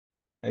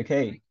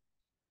Okay.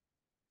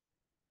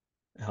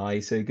 Hi.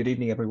 So good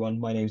evening, everyone.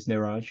 My name is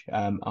Niraj.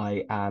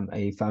 I am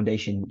a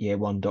foundation year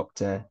one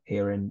doctor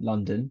here in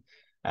London.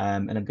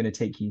 And I'm going to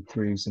take you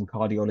through some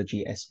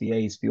cardiology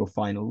SBAs for your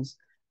finals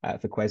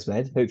for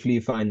QuesMed. Hopefully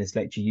you find this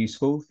lecture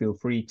useful. Feel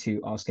free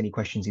to ask any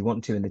questions you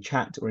want to in the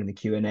chat or in the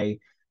Q&A,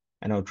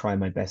 and I'll try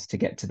my best to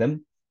get to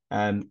them.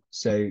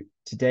 So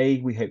today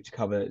we hope to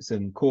cover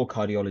some core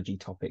cardiology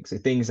topics, so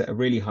things that are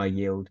really high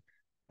yield,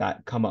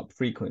 that come up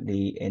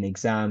frequently in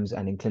exams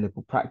and in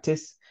clinical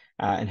practice,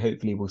 and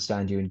hopefully will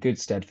stand you in good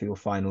stead for your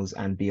finals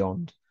and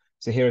beyond.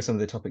 So here are some of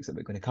the topics that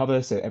we're going to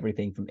cover. So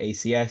everything from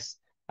ACS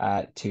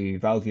to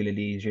valvular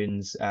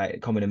lesions,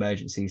 common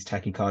emergencies,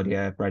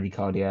 tachycardia,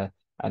 bradycardia,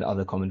 and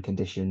other common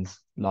conditions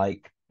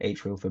like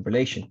atrial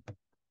fibrillation.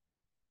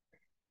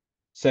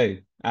 So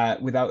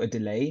without a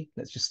delay,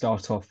 let's just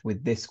start off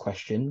with this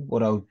question.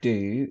 What I'll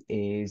do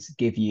is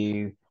give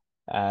you,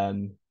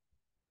 oh,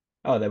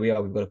 there we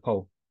are, we've got a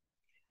poll.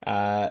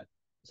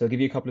 So I'll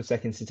give you a couple of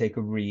seconds to take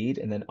a read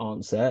and then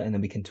answer, and then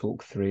we can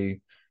talk through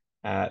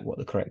what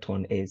the correct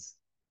one is.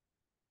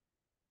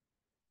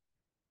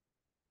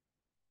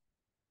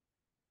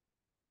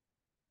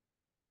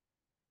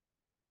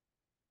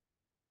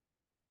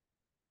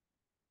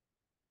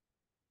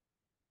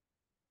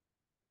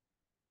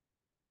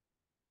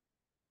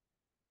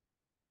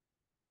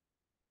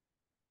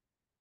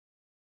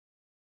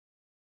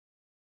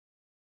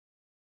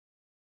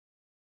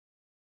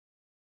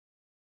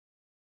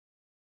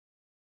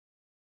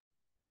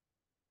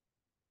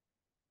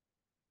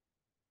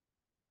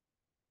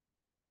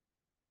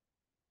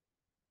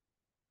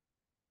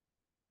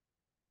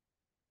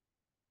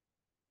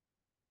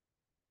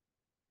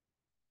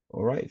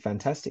 All right,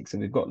 fantastic. So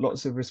we've got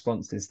lots of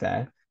responses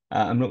there.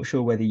 I'm not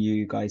sure whether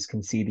you guys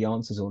can see the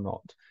answers or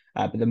not,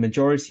 but the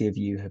majority of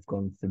you have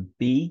gone for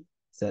B,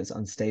 so it's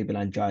unstable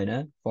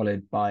angina,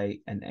 followed by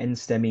an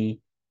NSTEMI,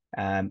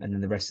 and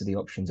then the rest of the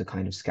options are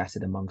kind of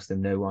scattered amongst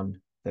them. No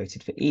one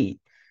voted for E.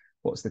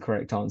 What's the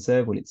correct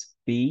answer? Well, it's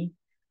B.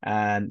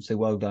 So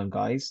well done,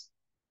 guys.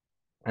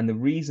 And the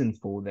reason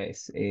for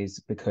this is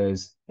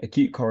because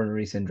acute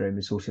coronary syndrome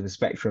is sort of a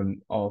spectrum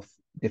of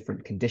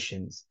different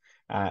conditions.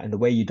 And the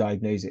way you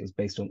diagnose it is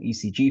based on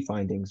ECG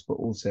findings, but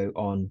also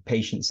on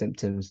patient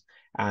symptoms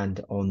and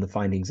on the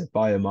findings of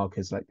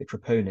biomarkers like the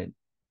troponin.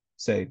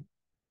 So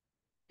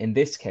in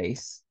this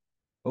case,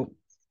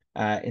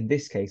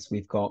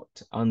 we've got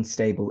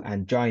unstable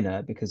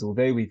angina because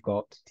although we've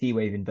got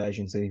T-wave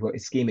inversion, so we've got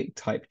ischemic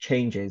type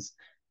changes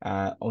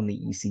on the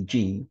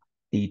ECG,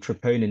 the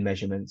troponin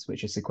measurements,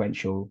 which are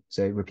sequential,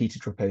 so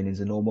repeated troponins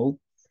are normal.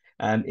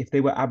 If they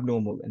were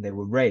abnormal and they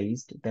were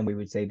raised, then we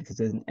would say this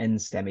is an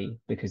NSTEMI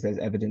because there's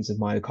evidence of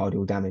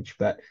myocardial damage.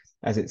 But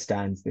as it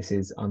stands, this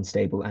is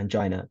unstable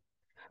angina.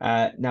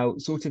 Now,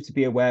 sort of to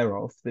be aware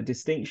of, the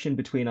distinction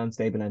between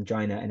unstable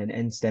angina and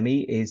an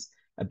NSTEMI is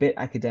a bit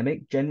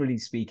academic. Generally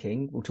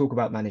speaking, we'll talk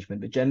about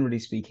management, but generally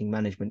speaking,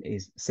 management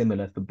is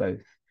similar for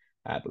both.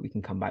 But we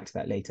can come back to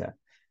that later.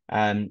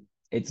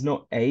 It's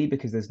not A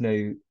because there's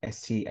no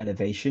ST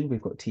elevation.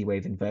 We've got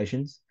T-wave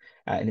inversions.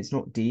 And it's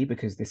not D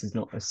because this is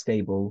not a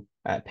stable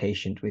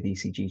patient with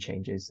ECG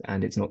changes.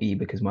 And it's not E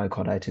because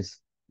myocarditis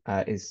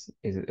is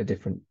a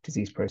different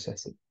disease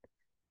process.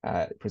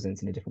 It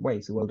presents in a different way.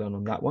 So well done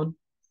on that one.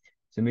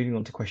 So moving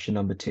on to question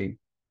number 2.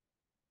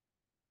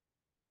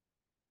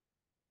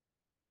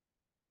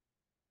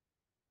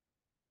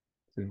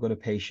 So we've got a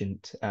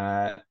patient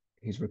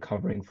who's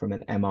recovering from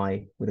an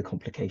MI with a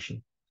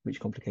complication. Which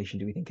complication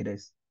do we think it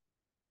is?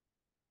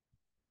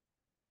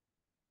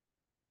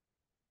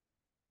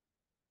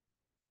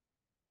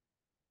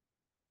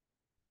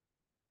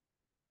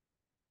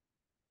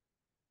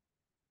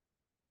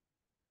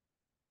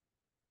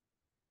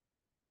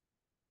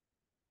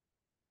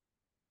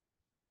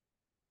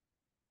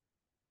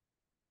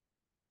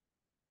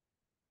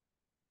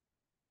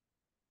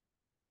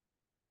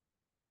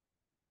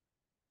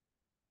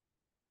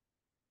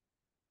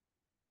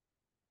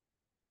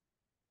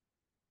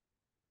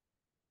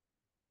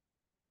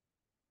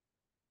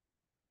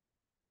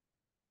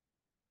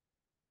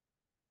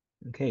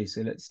 Okay,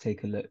 so let's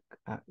take a look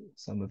at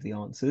some of the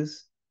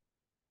answers.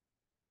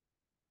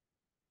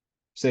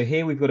 So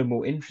here we've got a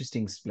more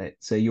interesting split.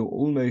 So you're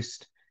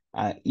almost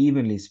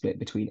evenly split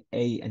between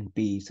A and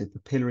B. So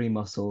papillary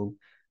muscle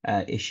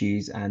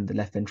issues and the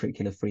left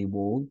ventricular free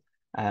wall,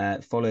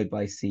 followed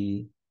by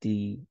C,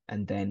 D,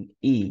 and then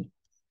E.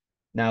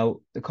 Now,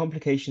 the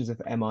complications of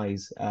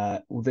MIs,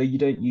 although you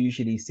don't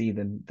usually see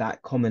them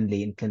that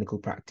commonly in clinical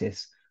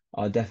practice,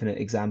 are definite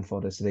exam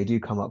fodder. So they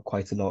do come up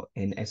quite a lot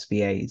in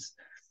SBAs.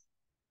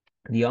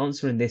 The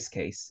answer in this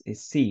case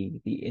is C,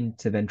 the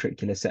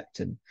interventricular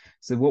septum.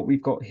 So what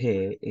we've got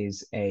here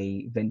is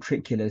a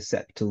ventricular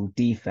septal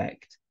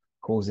defect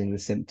causing the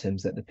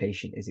symptoms that the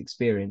patient is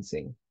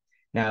experiencing.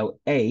 Now,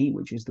 A,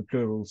 which is the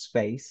pleural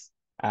space,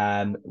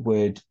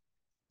 would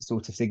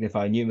sort of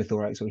signify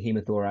pneumothorax or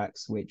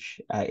hemothorax, which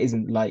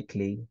isn't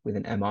likely with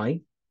an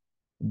MI.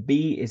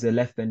 B is a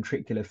left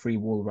ventricular free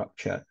wall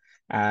rupture.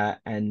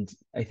 And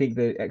I think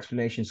the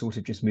explanation sort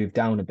of just moved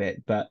down a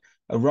bit, but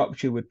A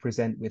rupture would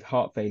present with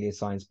heart failure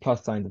signs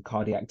plus signs of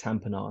cardiac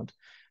tamponade,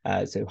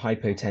 so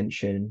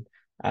hypotension,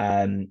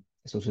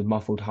 sort of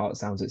muffled heart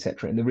sounds,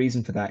 etc. And the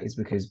reason for that is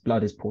because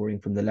blood is pouring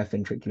from the left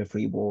ventricular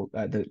free wall,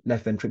 the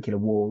left ventricular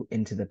wall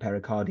into the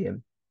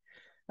pericardium.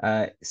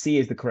 C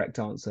is the correct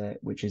answer,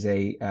 which is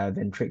a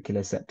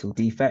ventricular septal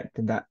defect,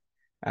 and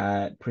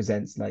that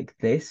presents like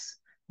this,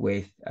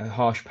 with a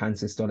harsh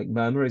pansystolic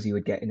murmur, as you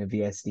would get in a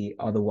VSD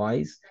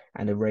otherwise,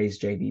 and a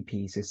raised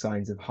JVP, so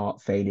signs of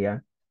heart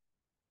failure.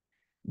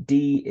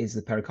 D is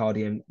the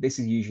pericardium. This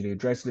is usually a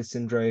Dressler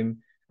syndrome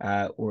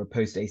or a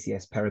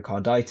post-ACS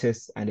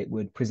pericarditis, and it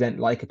would present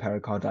like a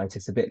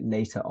pericarditis a bit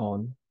later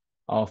on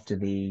after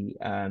the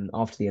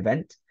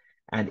event.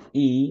 And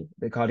E,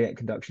 the cardiac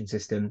conduction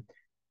system,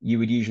 you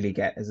would usually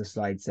get, as the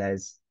slide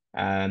says,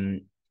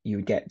 you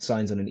would get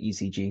signs on an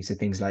ECG, so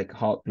things like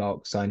heart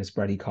block, sinus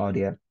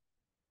bradycardia,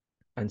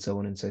 and so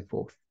on and so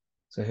forth.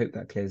 So I hope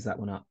that clears that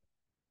one up.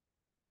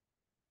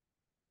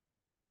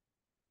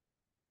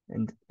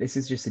 And this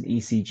is just an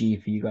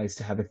ECG for you guys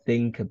to have a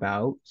think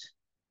about.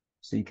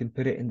 So you can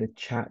put it in the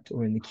chat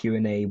or in the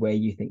Q&A where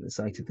you think the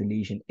site of the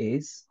lesion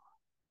is.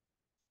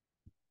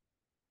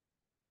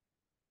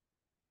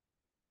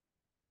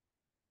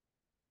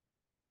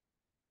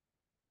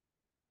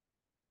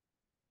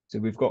 So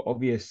we've got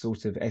obvious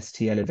sort of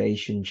ST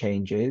elevation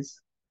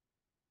changes.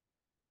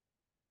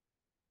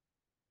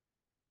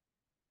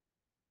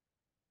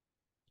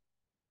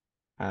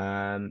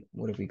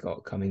 What have we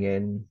got coming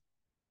in?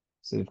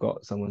 So we've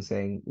got someone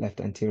saying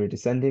left anterior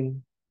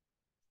descending.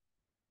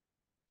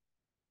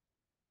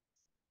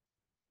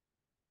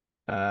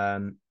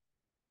 And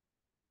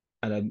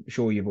I'm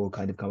sure you've all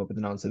kind of come up with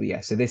an answer, but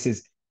yeah, so this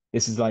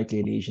is likely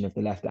a lesion of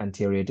the left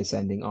anterior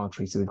descending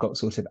artery. So we've got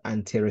sort of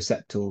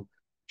anteroseptal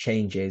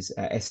changes,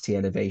 ST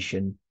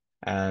elevation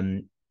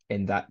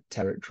in that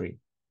territory.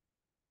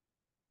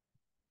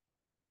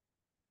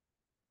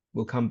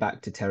 We'll come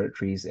back to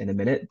territories in a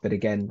minute, but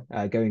again,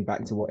 going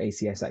back to what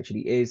ACS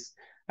actually is,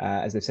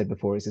 as I've said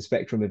before, it's a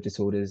spectrum of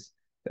disorders,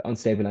 the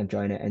unstable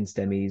angina,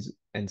 NSTEMIs,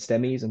 and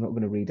STEMIs. I'm not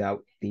going to read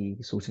out the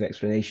sort of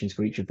explanations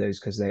for each of those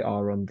because they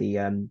are on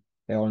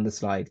the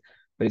slide.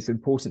 But it's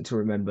important to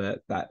remember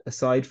that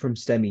aside from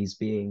STEMIs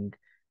being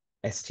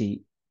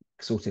ST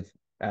sort of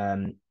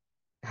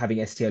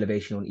having ST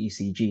elevation on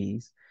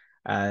ECGs,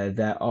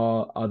 there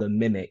are other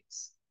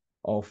mimics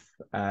of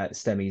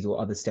STEMIs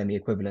or other STEMI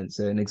equivalents.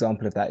 So an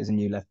example of that is a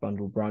new left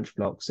bundle branch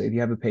block. So if you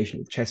have a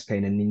patient with chest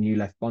pain and a new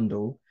left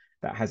bundle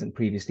that hasn't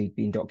previously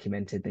been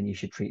documented, then you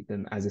should treat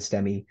them as a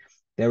STEMI.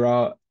 There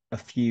are a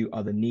few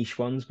other niche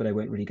ones, but I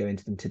won't really go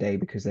into them today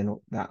because they're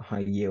not that high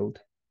yield.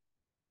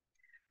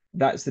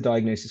 That's the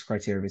diagnosis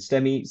criteria of a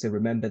STEMI. So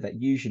remember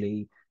that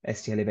usually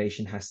ST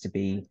elevation has to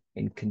be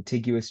in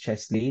contiguous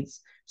chest leads.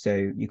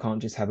 So you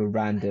can't just have a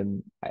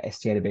random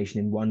ST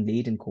elevation in one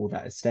lead and call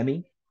that a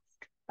STEMI.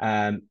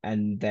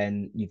 And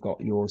then you've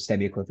got your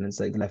STEMI equivalents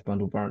like the left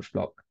bundle branch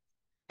block.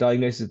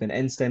 Diagnosis of an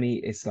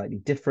NSTEMI is slightly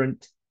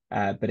different,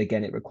 but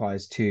again, it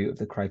requires two of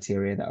the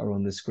criteria that are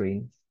on the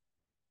screen.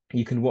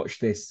 You can watch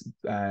this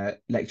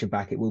lecture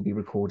back. It will be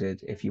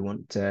recorded if you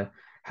want to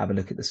have a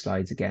look at the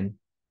slides again.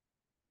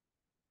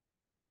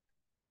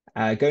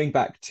 Going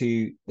back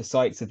to the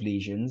sites of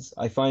lesions,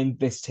 I find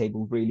this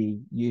table really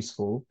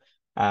useful.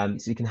 So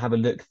you can have a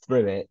look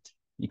through it.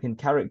 You can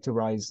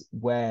characterize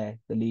where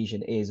the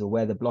lesion is or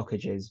where the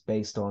blockage is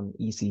based on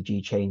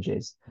ECG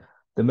changes.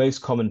 The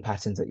most common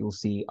patterns that you'll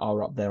see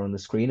are up there on the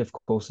screen. Of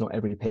course, not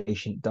every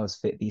patient does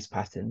fit these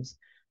patterns,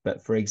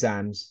 but for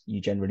exams,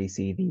 you generally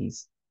see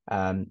these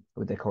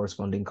with their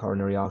corresponding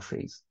coronary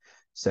arteries.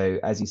 So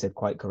as you said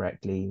quite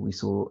correctly, we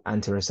saw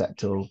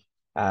anteroseptal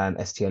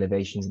ST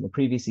elevations in the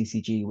previous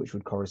ECG, which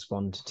would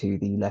correspond to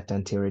the left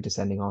anterior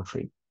descending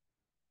artery.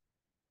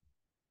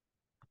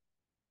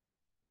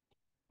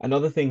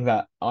 Another thing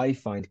that I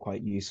find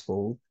quite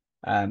useful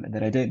and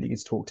that I don't think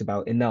is talked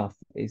about enough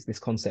is this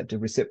concept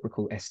of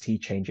reciprocal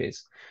ST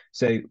changes.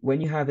 So when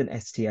you have an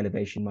ST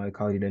elevation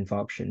myocardial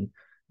infarction,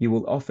 you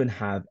will often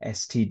have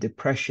ST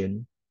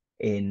depression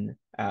in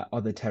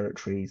other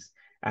territories.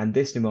 And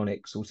this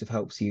mnemonic sort of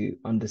helps you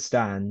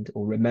understand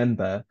or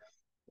remember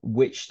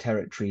which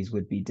territories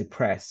would be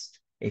depressed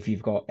if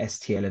you've got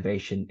ST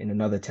elevation in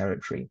another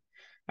territory.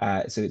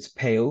 So it's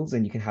PALES,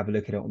 and you can have a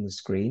look at it on the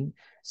screen.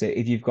 So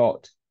if you've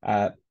got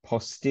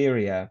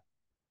posterior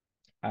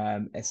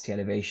ST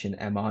elevation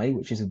MI,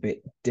 which is a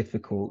bit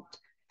difficult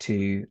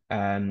to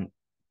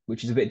really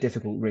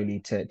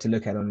to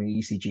look at on an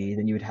ECG,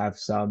 then you would have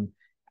some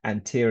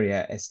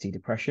anterior ST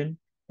depression.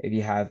 If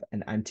you have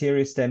an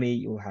anterior STEMI,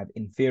 you'll have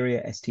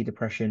inferior ST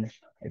depression.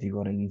 If you've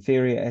got an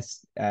inferior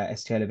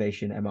ST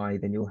elevation MI,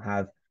 then you'll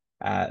have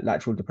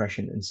lateral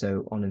depression, and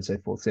so on and so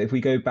forth. So if we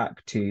go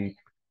back to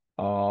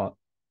our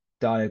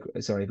if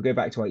we go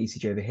back to our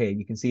ECG over here,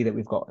 you can see that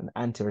we've got an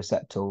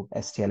anteroseptal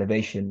ST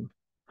elevation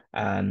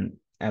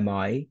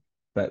MI,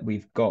 but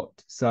we've got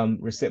some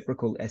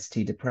reciprocal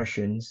ST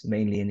depressions,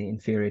 mainly in the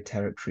inferior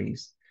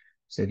territories.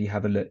 So if you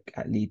have a look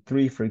at lead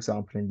 3, for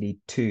example, and lead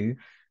 2,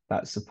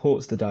 that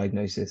supports the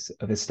diagnosis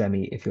of a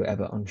STEMI if you're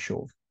ever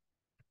unsure.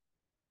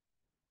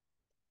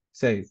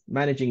 So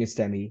managing a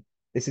STEMI,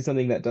 this is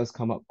something that does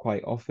come up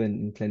quite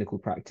often in clinical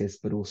practice,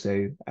 but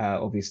also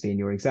obviously in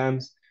your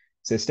exams.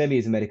 So STEMI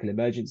is a medical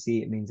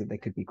emergency. It means that there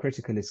could be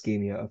critical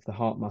ischemia of the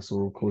heart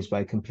muscle caused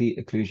by complete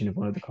occlusion of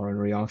one of the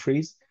coronary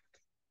arteries.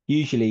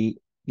 Usually,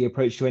 the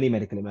approach to any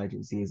medical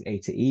emergency is A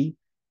to E,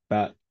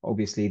 but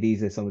obviously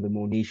these are some of the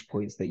more niche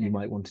points that you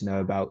might want to know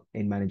about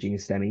in managing a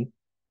STEMI.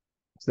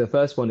 So the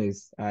first one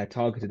is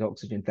targeted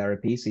oxygen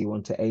therapy. So you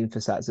want to aim for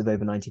SATs of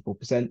over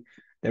 94%.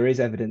 There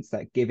is evidence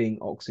that giving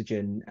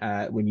oxygen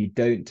when you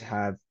don't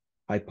have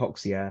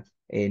hypoxia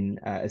in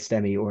a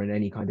STEMI or in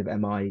any kind of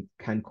MI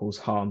can cause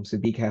harm. So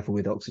be careful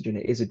with oxygen.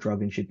 It is a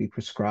drug and should be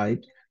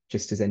prescribed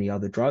just as any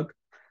other drug.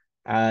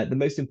 The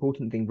most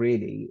important thing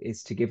really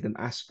is to give them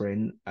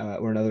aspirin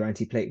or another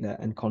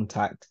antiplatelet and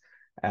contact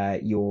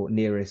your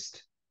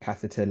nearest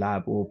catheter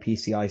lab or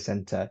PCI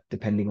center,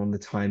 depending on the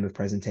time of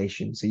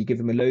presentation. So you give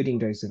them a loading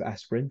dose of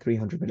aspirin,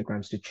 300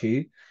 milligrams to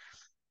chew.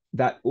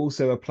 That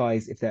also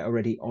applies if they're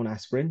already on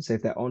aspirin. So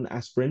if they're on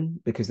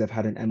aspirin because they've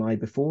had an MI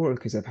before or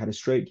because they've had a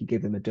stroke, you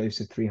give them a dose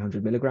of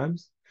 300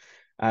 milligrams.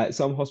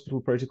 Some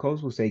hospital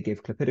protocols will say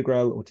give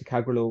clopidogrel or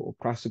ticagrelor or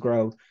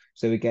prasugrel.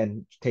 So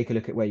again, take a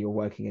look at where you're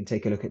working and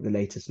take a look at the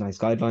latest NICE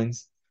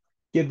guidelines.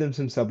 Give them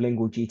some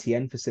sublingual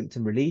GTN for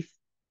symptom relief.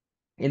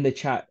 In the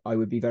chat, I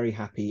would be very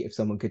happy if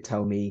someone could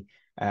tell me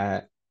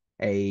a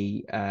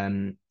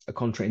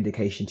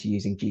contraindication to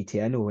using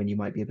GTN or when you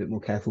might be a bit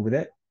more careful with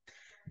it.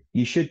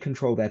 You should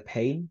control their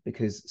pain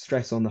because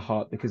stress on the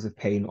heart because of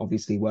pain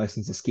obviously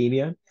worsens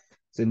ischemia.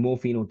 So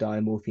morphine or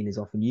diamorphine is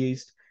often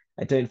used.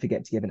 Don't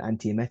forget to give an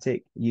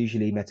antiemetic,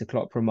 usually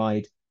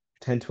metoclopramide.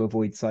 Tend to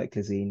avoid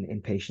cyclizine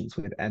in patients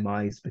with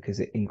MIs because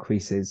it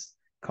increases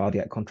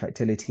cardiac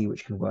contractility,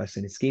 which can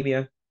worsen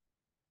ischemia.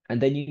 And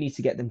then you need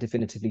to get them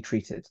definitively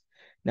treated.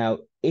 Now,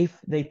 if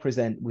they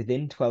present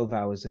within 12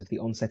 hours of the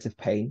onset of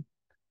pain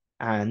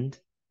and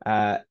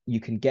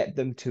you can get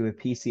them to a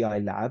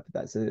PCI lab,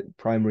 that's a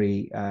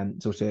primary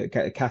sort of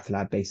a cath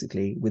lab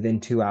basically, within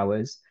 2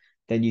 hours,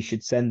 then you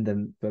should send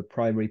them for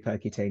primary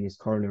percutaneous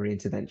coronary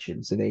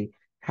intervention. So they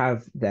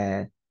have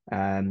their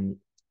vessels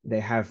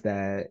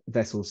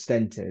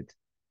stented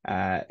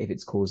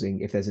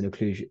if there's an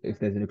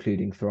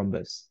occluding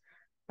thrombus.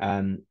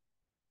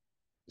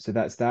 So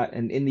that's that.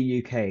 And in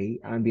the UK,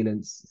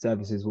 ambulance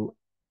services will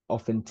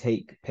often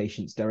take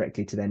patients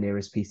directly to their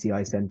nearest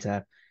PCI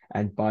center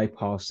and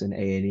bypass an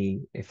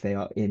A&E if they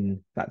are in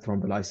that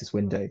thrombolysis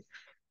window.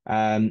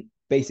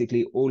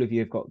 Basically, all of you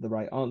have got the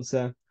right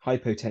answer: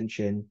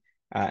 hypotension,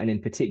 and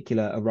in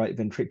particular, a right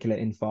ventricular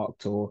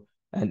infarct or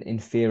an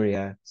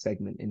inferior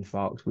segment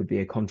infarct would be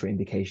a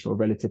contraindication or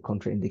relative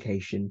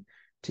contraindication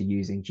to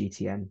using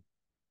GTN.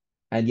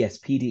 And yes,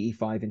 PDE5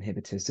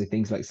 inhibitors, so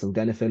things like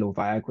sildenafil or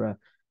Viagra,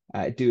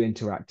 do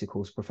interact to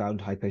cause profound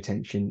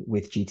hypotension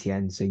with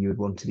GTN, so you would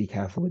want to be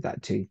careful with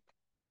that too.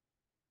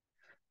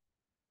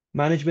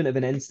 Management of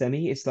an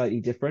NSTEMI is slightly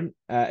different.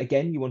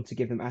 Again, you want to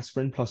give them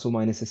aspirin plus or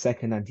minus a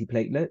second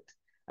antiplatelet,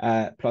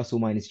 plus or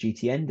minus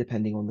GTN,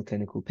 depending on the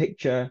clinical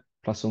picture,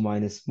 plus or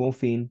minus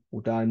morphine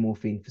or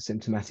diamorphine for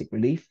symptomatic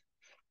relief.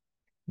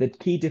 The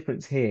key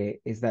difference here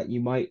is that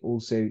you might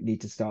also need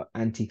to start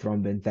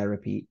antithrombin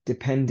therapy,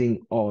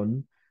 depending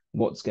on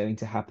what's going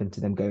to happen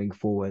to them going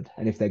forward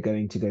and if they're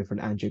going to go for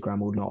an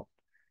angiogram or not.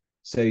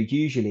 So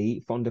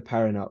usually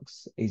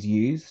fondaparinux is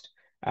used.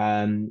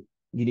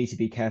 You need to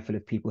be careful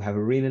if people have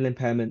a renal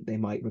impairment, they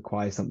might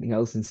require something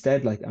else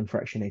instead, like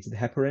unfractionated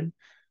heparin.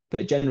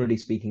 But generally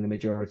speaking, the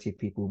majority of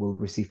people will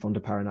receive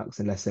fondaparinux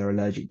unless they're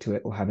allergic to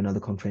it or have another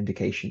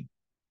contraindication.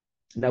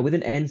 Now, with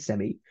an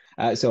NSTEMI,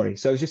 so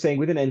I was just saying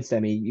with an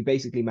NSTEMI, you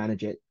basically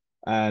manage it.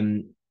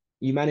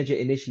 You manage it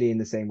initially in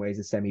the same way as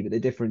a STEMI, but the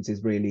difference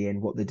is really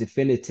in what the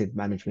definitive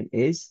management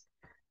is.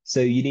 So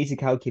you need to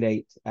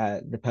calculate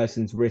the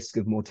person's risk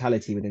of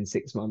mortality within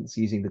 6 months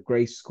using the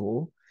GRACE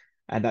score.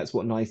 And that's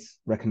what NICE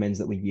recommends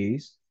that we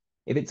use.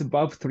 If it's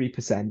above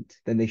 3%,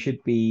 then they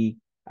should be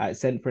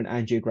sent for an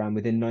angiogram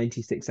within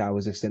 96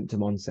 hours of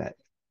symptom onset.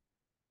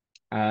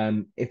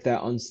 If they're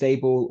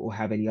unstable or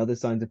have any other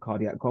signs of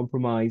cardiac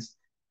compromise,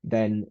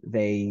 then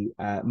they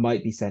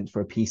might be sent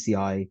for a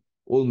PCI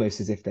almost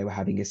as if they were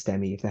having a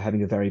STEMI, if they're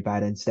having a very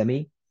bad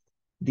NSTEMI.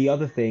 The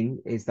other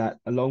thing is that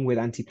along with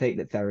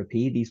antiplatelet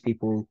therapy, these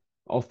people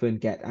often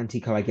get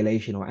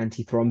anticoagulation or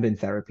antithrombin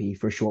therapy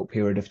for a short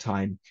period of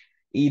time,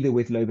 either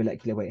with low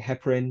molecular weight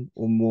heparin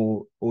or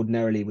more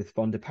ordinarily with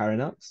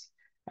fondaparinux.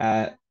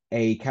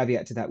 A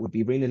caveat to that would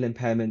be renal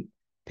impairment.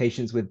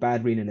 Patients with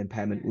bad renal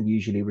impairment will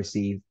usually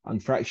receive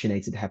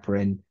unfractionated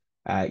heparin,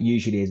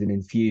 usually as an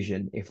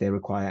infusion if they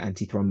require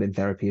antithrombin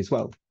therapy as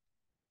well.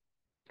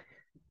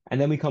 And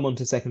then we come on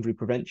to secondary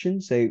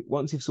prevention. So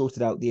once you've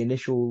sorted out the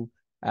initial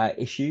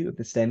issue of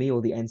the STEMI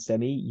or the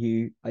NSTEMI,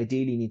 you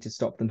ideally need to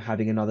stop them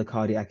having another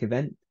cardiac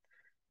event.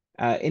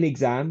 In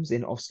exams,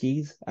 in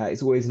OSCEs,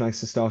 it's always nice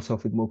to start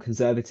off with more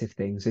conservative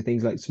things. So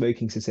things like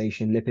smoking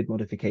cessation, lipid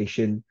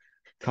modification,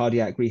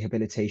 cardiac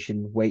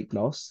rehabilitation, weight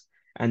loss,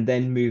 and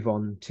then move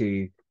on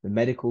to the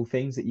medical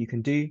things that you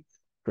can do.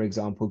 For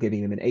example,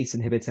 giving them an ACE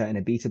inhibitor and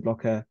a beta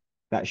blocker.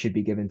 That should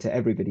be given to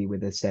everybody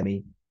with a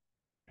STEMI.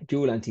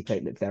 dual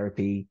antiplatelet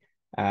therapy,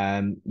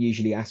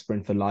 usually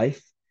aspirin for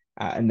life,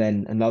 and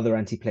then another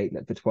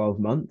antiplatelet for 12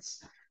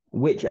 months.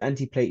 Which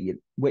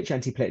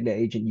antiplatelet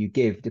agent you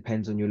give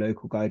depends on your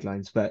local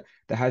guidelines, but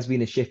there has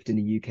been a shift in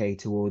the UK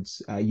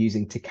towards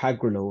using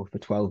ticagrelor for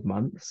 12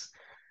 months.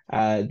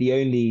 The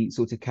only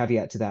sort of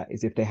caveat to that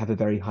is if they have a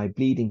very high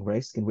bleeding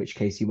risk, in which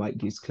case you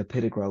might use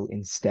clopidogrel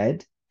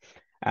instead.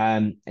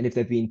 And if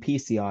they've been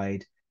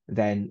PCI'd,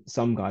 then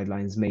some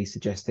guidelines may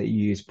suggest that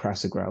you use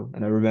prasugrel.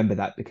 And I remember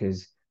that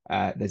because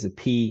there's a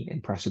P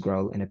in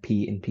prasugrel and a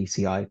P in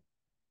PCI.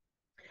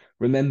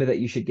 Remember that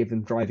you should give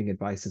them driving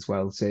advice as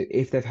well. So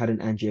if they've had an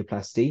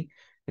angioplasty,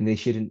 and they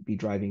shouldn't be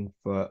driving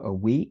for a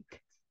week,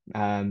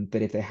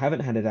 but if they haven't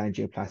had an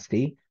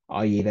angioplasty,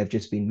 i.e. they've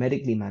just been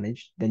medically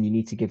managed, then you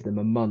need to give them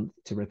a month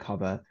to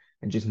recover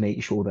and just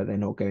make sure that they're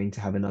not going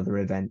to have another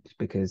event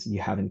because you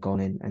haven't gone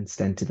in and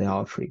stented the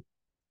artery.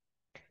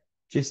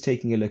 Just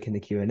taking a look in the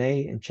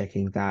Q&A and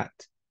checking that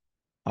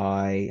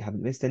I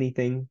haven't missed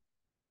anything.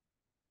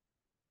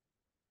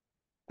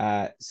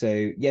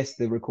 So yes,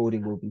 the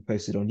recording will be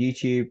posted on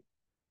YouTube.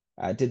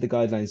 Did the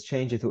guidelines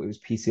change? I thought it was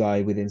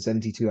PCI within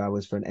 72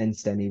 hours for an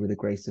NSTEMI with a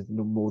grace of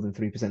more than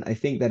 3%. I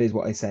think that is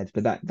what I said,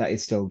 but that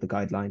is still the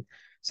guideline.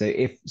 So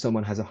if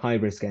someone has a high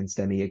risk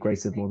NSTEMI, a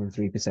grace of more than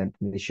 3%,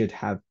 they should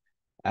have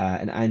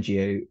an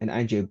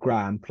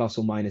angiogram plus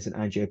or minus an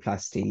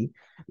angioplasty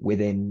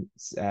within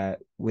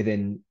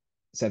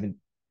 7.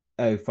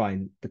 Oh,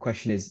 fine. The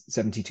question is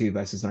 72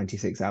 versus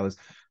 96 hours.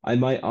 I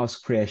might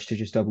ask Priyesh to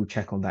just double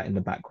check on that in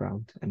the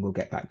background, and we'll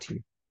get back to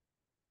you.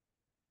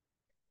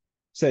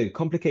 So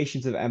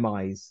complications of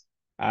MIs.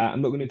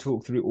 I'm not going to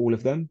talk through all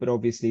of them, but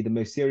obviously the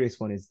most serious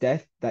one is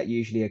death. That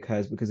usually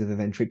occurs because of a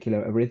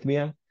ventricular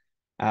arrhythmia.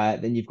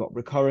 Then you've got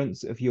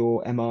recurrence of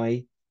your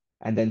MI,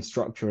 and then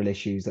structural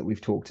issues that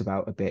we've talked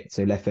about a bit.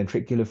 So left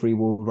ventricular free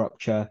wall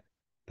rupture,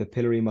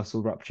 papillary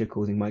muscle rupture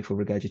causing mitral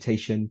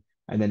regurgitation,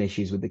 and then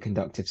issues with the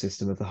conductive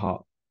system of the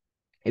heart.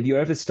 If you're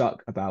ever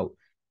stuck about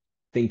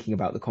thinking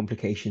about the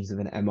complications of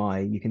an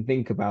MI, you can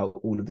think about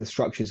all of the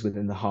structures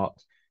within the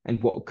heart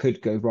and what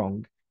could go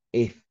wrong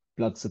if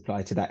blood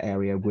supply to that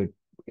area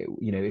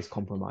is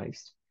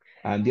compromised.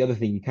 The other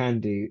thing you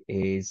can do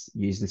is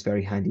use this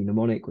very handy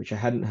mnemonic, which I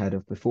hadn't heard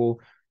of before.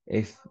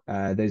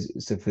 For those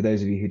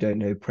of you who don't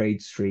know,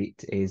 Praed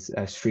Street is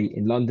a street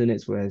in London.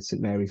 It's where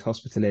St Mary's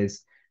Hospital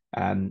is.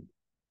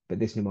 But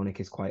this mnemonic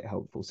is quite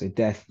helpful. So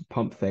death,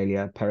 pump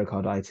failure,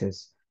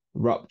 pericarditis,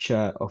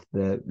 rupture of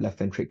the left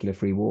ventricular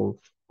free wall,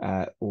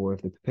 or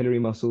of the papillary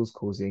muscles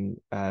causing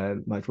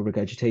mitral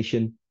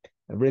regurgitation,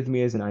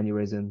 arrhythmias and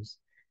aneurysms,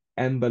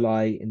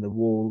 emboli in the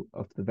wall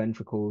of the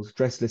ventricles,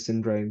 Dressler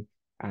syndrome,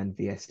 and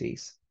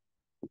VSDs.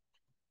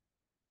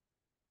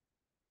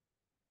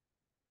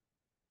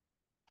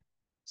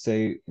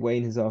 So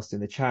Wayne has asked in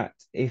the chat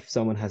if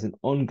someone has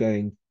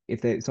ongoing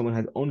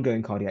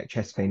cardiac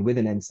chest pain with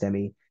an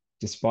NSTEMI,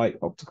 despite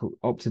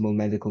optimal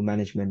medical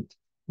management,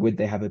 would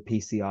they have a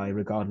PCI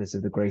regardless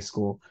of the Gray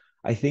score?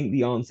 I think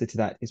the answer to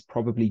that is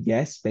probably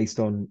yes, based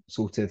on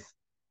sort of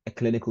a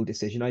clinical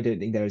decision. I don't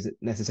think there is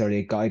necessarily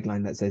a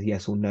guideline that says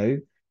yes or no,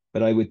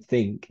 but I would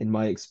think, in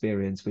my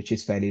experience, which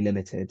is fairly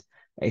limited,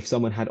 if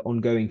someone had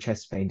ongoing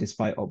chest pain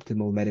despite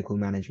optimal medical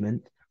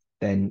management,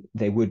 then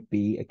they would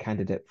be a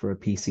candidate for a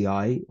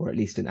PCI or at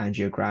least an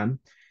angiogram,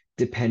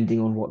 depending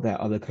on what their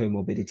other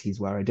comorbidities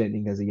were. I don't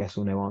think there's a yes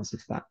or no answer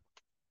to that.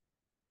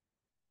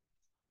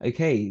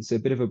 Okay, so a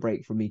bit of a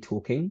break from me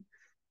talking.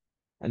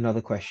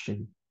 Another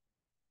question.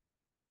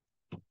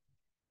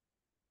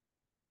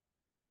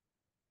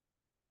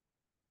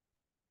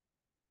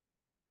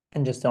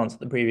 And just to answer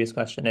the previous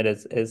question, it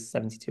is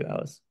 72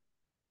 hours.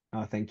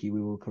 Thank you.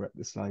 We will correct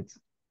the slides.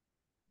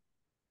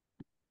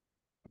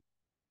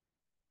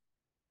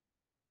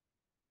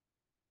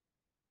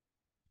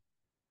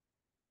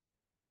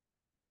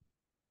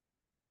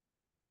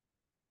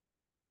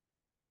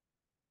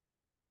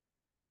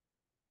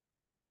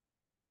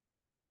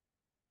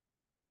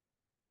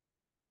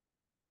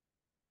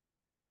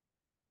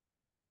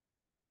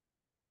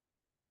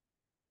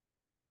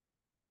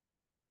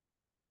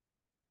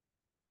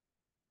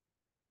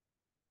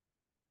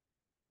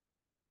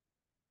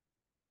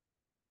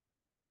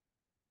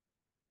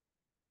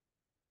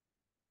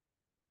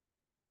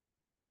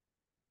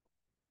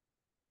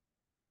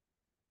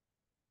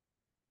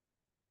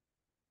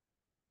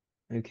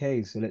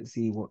 Okay, so let's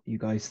see what you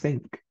guys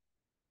think.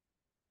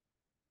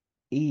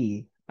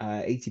 E,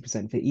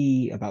 80% for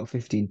E, about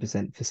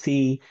 15% for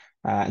C,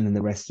 and then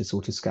the rest are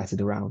sort of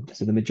scattered around.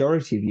 So the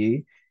majority of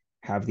you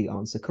have the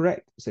answer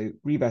correct. So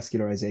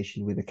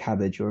revascularization with a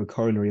CABG or a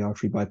coronary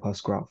artery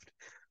bypass graft.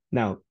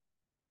 Now,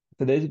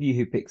 for those of you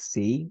who pick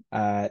C,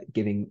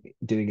 doing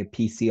a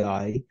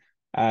PCI,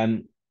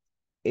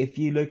 if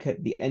you look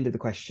at the end of the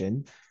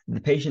question, the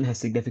patient has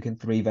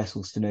significant 3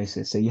 vessel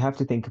stenosis. So you have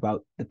to think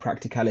about the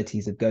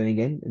practicalities of going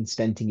in and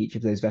stenting each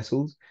of those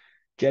vessels.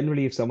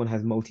 Generally, if someone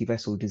has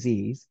multi-vessel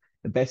disease,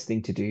 the best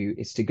thing to do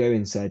is to go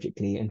in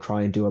surgically and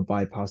try and do a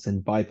bypass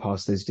and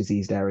bypass those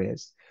diseased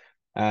areas.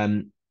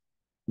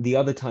 The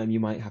other time you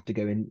might have to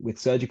go in with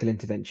surgical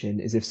intervention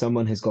is if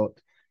someone has got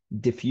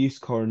diffuse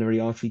coronary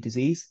artery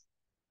disease.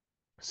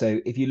 So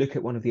if you look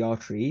at one of the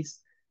arteries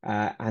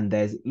and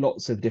there's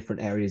lots of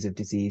different areas of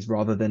disease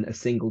rather than a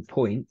single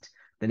point,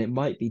 then it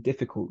might be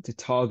difficult to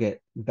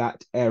target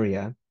that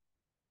area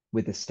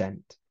with a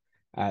stent.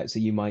 So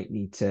you might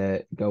need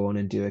to go on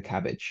and do a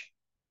CABG.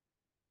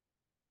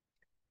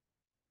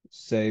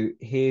 So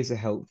here's a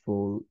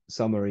helpful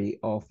summary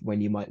of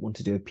when you might want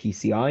to do a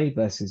PCI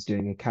versus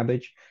doing a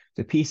CABG.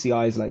 So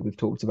PCIs, like we've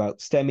talked about,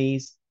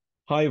 STEMIs,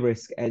 high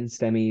risk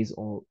NSTEMIs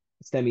or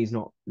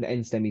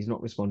NSTEMIs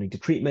not responding to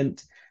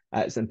treatment,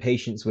 some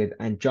patients with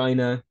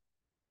angina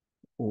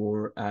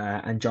or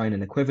angina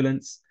and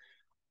equivalents,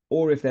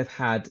 or if they've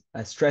had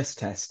a stress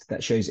test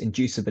that shows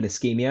inducible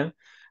ischemia.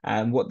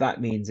 What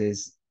that means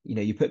is,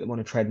 you put them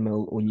on a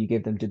treadmill or you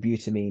give them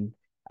dobutamine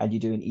and you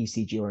do an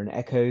ECG or an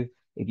echo.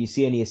 If you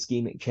see any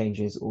ischemic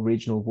changes or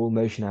regional wall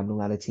motion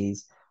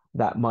abnormalities,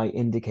 that might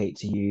indicate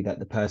to you that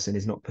the person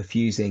is not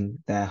perfusing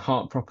their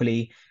heart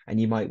properly,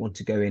 and you might want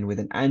to go in with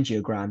an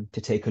angiogram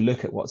to take a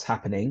look at what's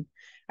happening.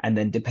 And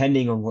then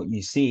depending on what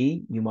you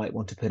see, you might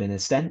want to put in a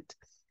stent.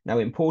 Now,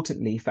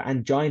 importantly, for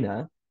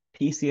angina,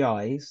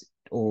 PCIs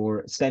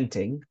or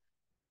stenting,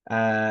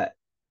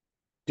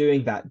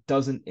 doing that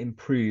doesn't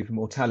improve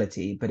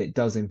mortality, but it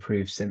does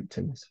improve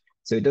symptoms.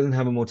 So it doesn't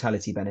have a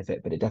mortality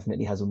benefit, but it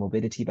definitely has a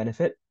morbidity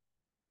benefit.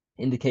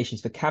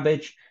 Indications for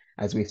CABG,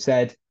 as we've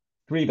said,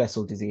 three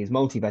vessel disease,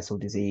 multi-vessel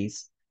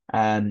disease,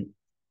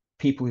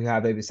 people who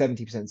have over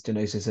 70%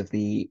 stenosis of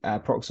the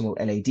proximal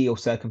LAD or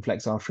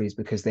circumflex arteries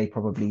because they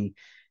probably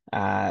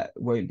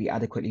won't be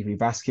adequately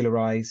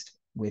revascularized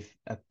with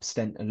a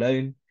stent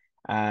alone,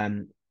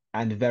 and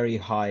very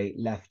high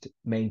left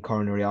main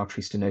coronary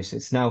artery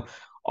stenosis. Now,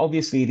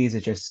 obviously, these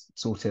are just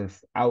sort of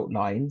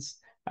outlines.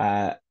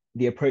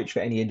 The approach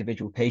for any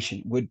individual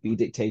patient would be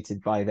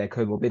dictated by their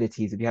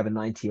comorbidities. If you have a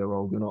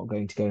 90-year-old, you're not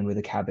going to go in with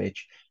a CABG.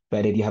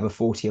 But if you have a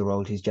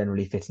 40-year-old who's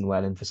generally fit and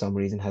well and for some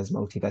reason has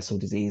multi-vessel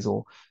disease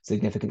or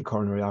significant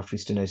coronary artery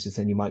stenosis,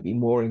 then you might be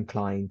more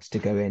inclined to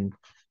go in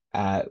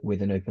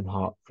with an open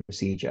heart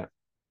procedure.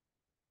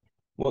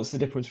 What's the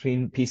difference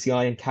between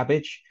PCI and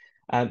CABG?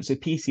 So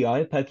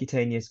PCI,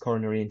 percutaneous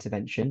coronary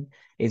intervention,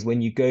 is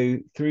when you go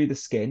through the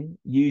skin,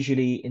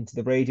 usually into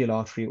the radial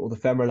artery or the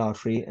femoral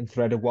artery, and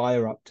thread a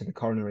wire up to the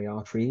coronary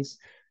arteries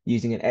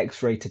using an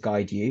X-ray to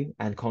guide you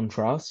and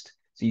contrast.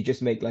 So you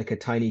just make like a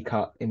tiny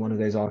cut in one of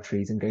those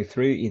arteries and go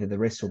through either the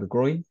wrist or the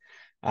groin.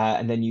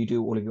 And then you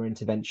do all of your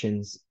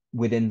interventions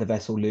within the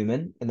vessel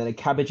lumen. And then a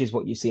CABG is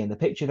what you see in the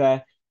picture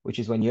there, which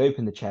is when you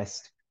open the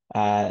chest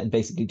and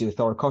basically do a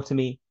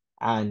thoracotomy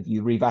and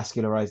you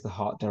revascularize the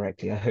heart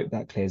directly. I hope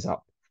that clears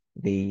up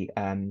the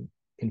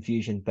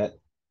confusion, but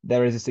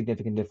there is a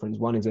significant difference.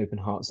 One is open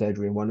heart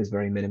surgery and one is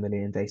very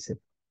minimally invasive.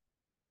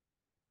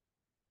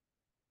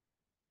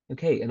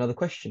 Okay, another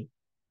question.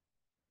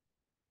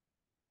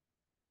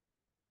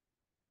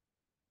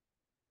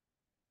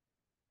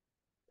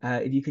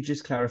 If you could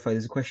just clarify,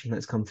 there's a question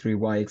that's come through,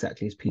 why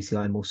exactly is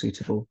PCI more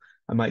suitable?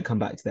 I might come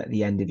back to that at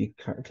the end if you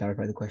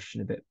clarify the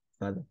question a bit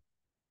further.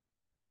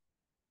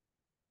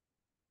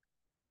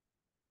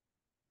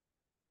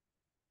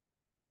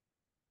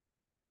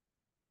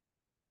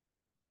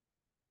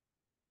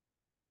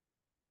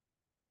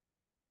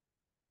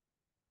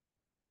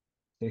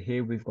 So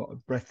here we've got a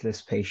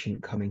breathless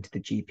patient coming to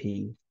the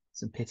GP,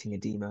 some pitting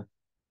edema.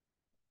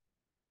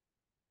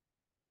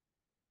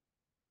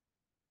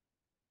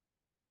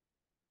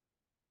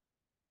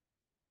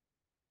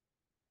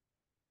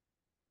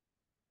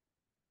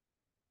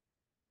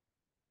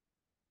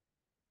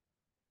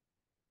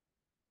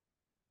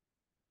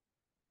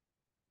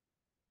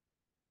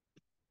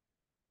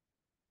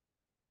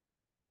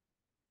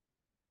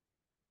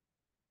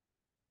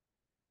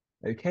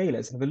 Okay,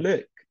 let's have a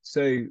look.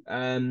 So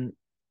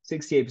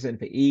 68%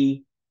 for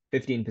E,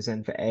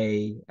 15% for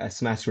A, a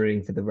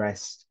smattering for the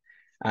rest.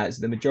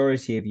 So the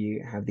majority of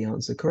you have the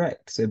answer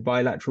correct. So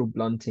bilateral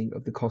blunting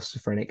of the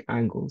costophrenic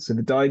angle. So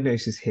the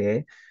diagnosis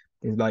here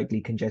is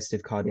likely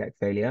congestive cardiac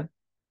failure.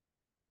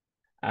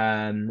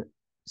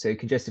 So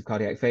congestive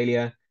cardiac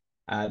failure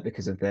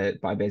because of the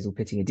bibasal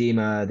pitting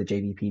edema, the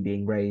JVP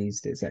being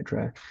raised,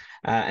 etc.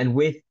 And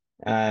with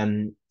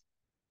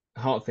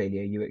heart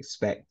failure, you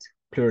expect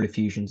pleural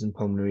effusions and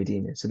pulmonary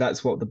edema. So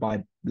that's what the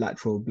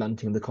bilateral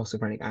blunting of the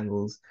costophrenic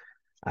angles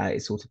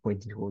is sort of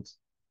pointing towards.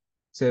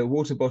 So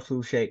water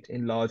bottle shaped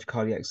enlarged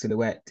cardiac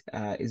silhouette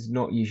is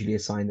not usually a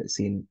sign that's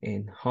seen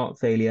in heart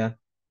failure.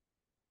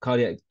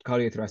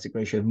 Cardiothoracic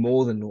ratio of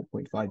more than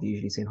 0.5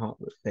 usually seen in heart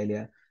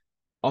failure.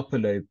 Upper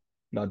lobe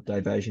blood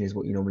diversion is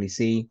what you normally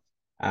see.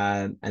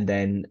 And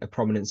then a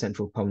prominent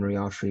central pulmonary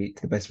artery,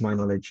 to the best of my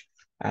knowledge,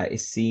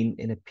 is seen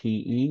in a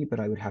PE, but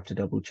I would have to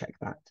double check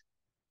that.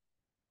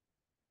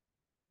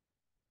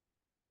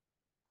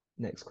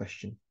 Next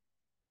question.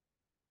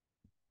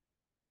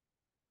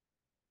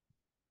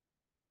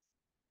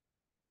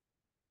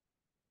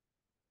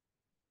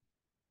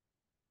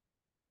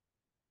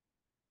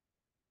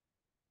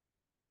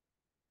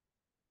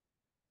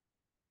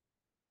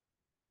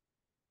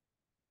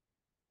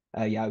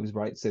 Yeah, I was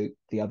right. So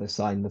the other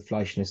sign, the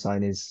Fleischner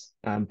sign, is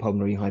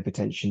pulmonary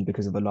hypertension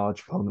because of a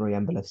large pulmonary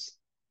embolus.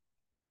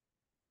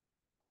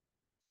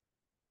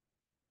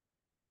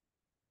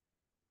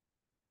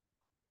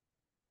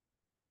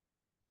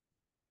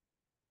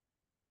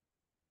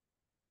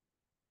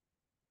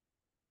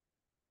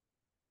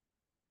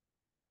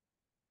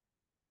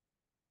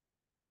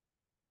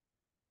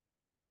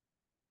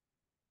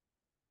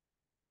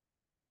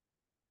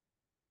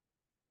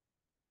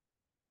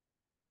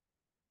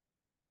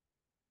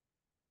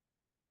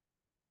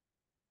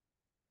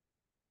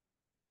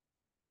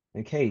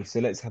 Okay, so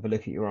let's have a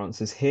look at your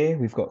answers here.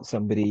 We've got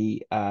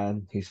somebody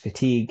who's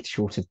fatigued,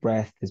 short of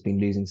breath, has been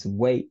losing some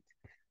weight.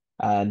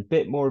 A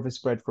bit more of a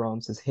spread for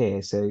answers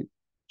here. So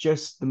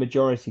just the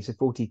majority, so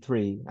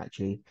 43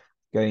 actually,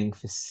 going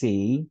for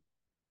C.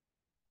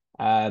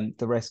 The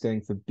rest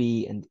going for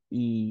B and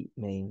E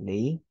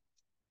mainly.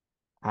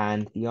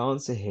 And the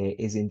answer here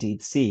is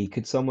indeed C.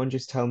 Could someone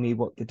just tell me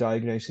what the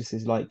diagnosis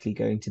is likely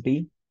going to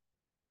be?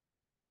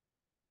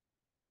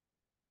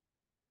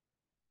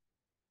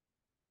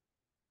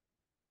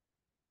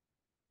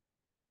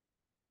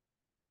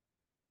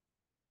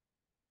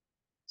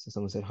 So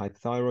someone said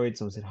hypothyroid,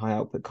 someone said high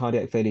output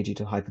cardiac failure due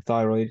to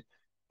hypothyroid.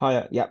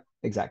 Higher, yep,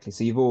 exactly.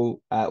 So you've all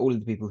of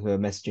the people who are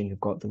messaging have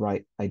got the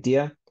right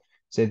idea.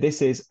 So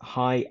this is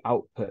high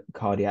output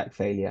cardiac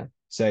failure.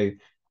 So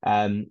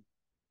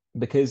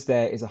because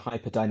there is a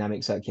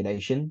hyperdynamic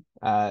circulation,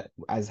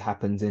 as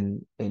happens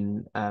in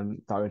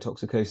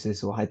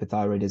thyrotoxicosis or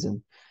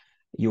hypothyroidism,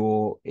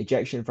 your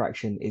ejection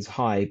fraction is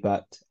high,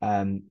 but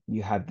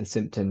you have the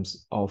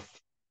symptoms of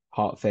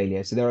heart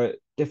failure. So there are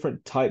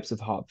different types of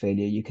heart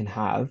failure you can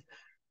have.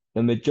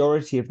 The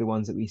majority of the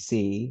ones that we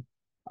see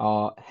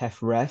are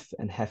HFrEF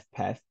and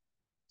HFpEF.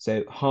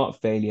 So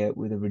heart failure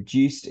with a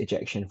reduced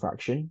ejection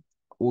fraction,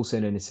 also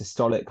known as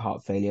systolic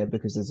heart failure,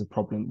 because there's a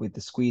problem with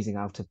the squeezing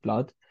out of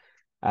blood.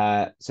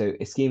 So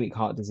ischemic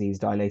heart disease,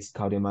 dilated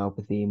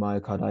cardiomyopathy,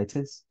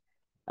 myocarditis.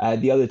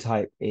 The other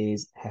type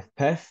is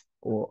HFpEF,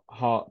 or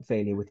heart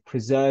failure with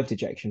preserved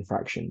ejection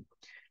fraction.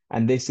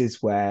 And this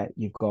is where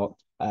you've got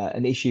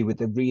an issue with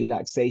the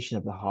relaxation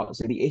of the heart.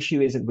 So the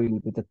issue isn't really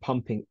with the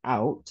pumping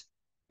out,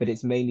 but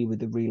it's mainly with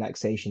the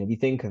relaxation. If you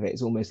think of it,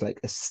 it's almost like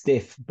a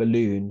stiff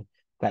balloon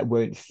that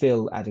won't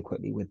fill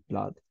adequately with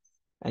blood.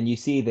 And you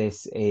see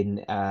this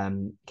in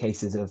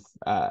cases of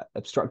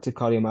obstructive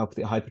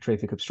cardiomyopathy,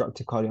 hypertrophic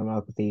obstructive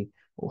cardiomyopathy,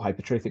 or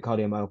hypertrophic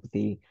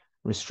cardiomyopathy,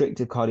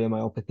 restrictive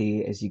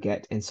cardiomyopathy, as you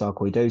get in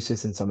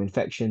sarcoidosis and some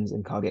infections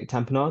and cardiac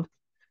tamponade.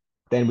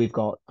 Then we've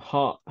got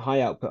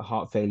high output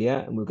heart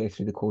failure, and we'll go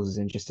through the causes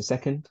in just a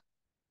second.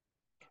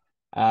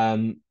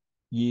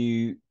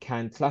 You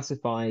can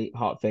classify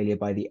heart failure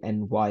by the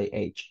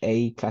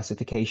NYHA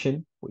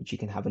classification, which you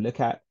can have a look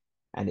at.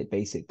 And it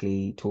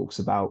basically talks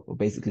about, or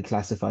basically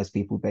classifies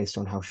people based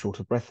on how short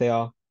of breath they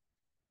are.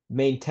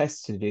 Main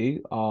tests to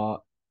do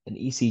are an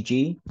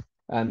ECG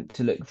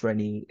to look for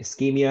any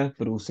ischemia,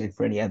 but also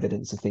for any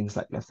evidence of things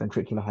like left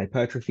ventricular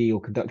hypertrophy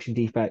or conduction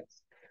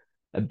defects.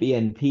 A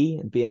BNP,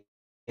 and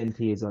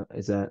BNP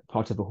is a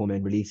part of a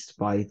hormone released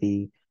by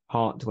the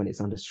heart when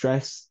it's under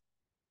stress.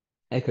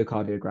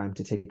 Echocardiogram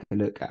to take a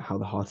look at how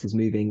the heart is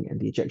moving and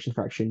the ejection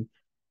fraction.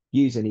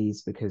 Use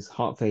these because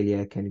heart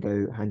failure can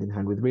go hand in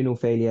hand with renal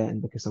failure,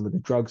 and because some of the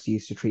drugs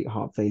used to treat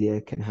heart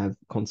failure can have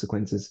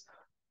consequences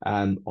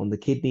on the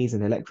kidneys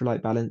and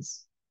electrolyte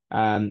balance.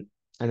 And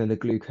then the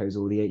glucose,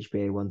 or the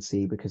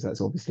HbA1c, because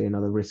that's obviously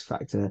another risk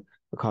factor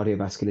for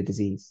cardiovascular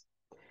disease.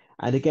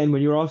 And again,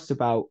 when you're asked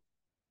about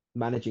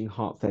managing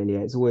heart failure,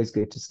 it's always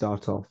good to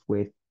start off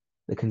with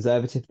the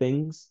conservative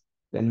things,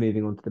 then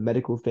moving on to the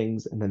medical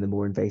things, and then the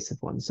more invasive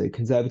ones. So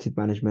conservative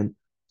management,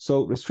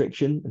 salt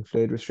restriction and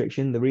fluid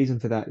restriction. The reason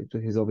for that is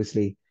because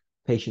obviously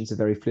patients are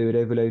very fluid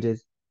overloaded,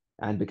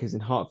 and because in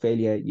heart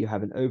failure you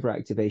have an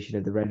overactivation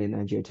of the renin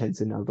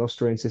angiotensin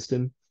aldosterone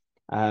system,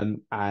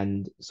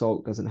 and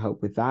salt doesn't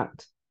help with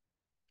that.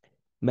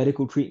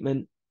 Medical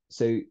treatment.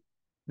 So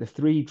the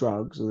three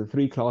drugs, or the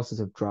three classes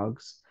of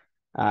drugs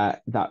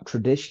that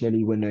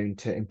traditionally were known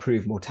to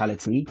improve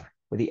mortality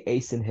were the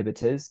ACE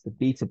inhibitors, the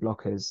beta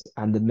blockers,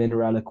 and the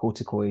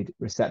mineralocorticoid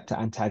receptor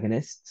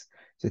antagonists.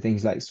 So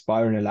things like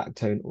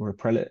spironolactone or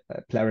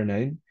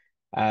eplerenone.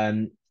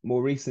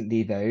 More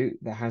recently, though,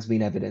 there has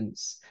been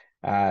evidence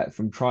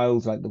from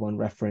trials like the one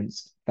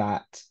referenced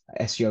that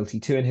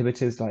SGLT2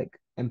 inhibitors like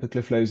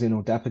empagliflozin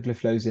or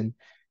dapagliflozin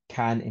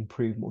can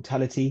improve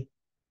mortality,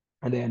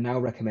 and they are now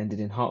recommended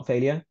in heart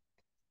failure.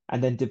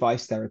 And then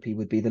device therapy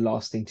would be the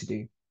last thing to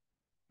do.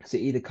 So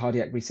either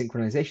cardiac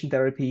resynchronization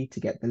therapy to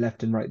get the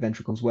left and right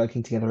ventricles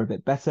working together a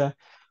bit better,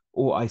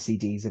 or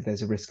ICDs if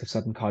there's a risk of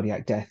sudden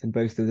cardiac death. And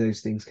both of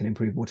those things can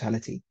improve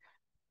mortality.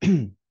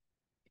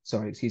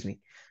 Sorry, excuse me.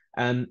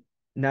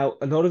 Now,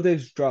 a lot of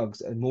those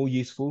drugs are more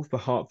useful for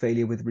heart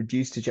failure with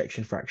reduced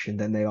ejection fraction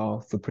than they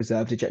are for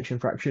preserved ejection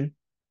fraction.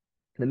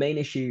 The main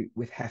issue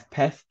with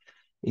HFpEF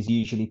is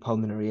usually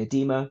pulmonary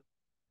edema,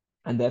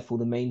 and therefore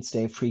the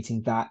mainstay of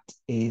treating that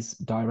is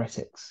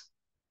diuretics.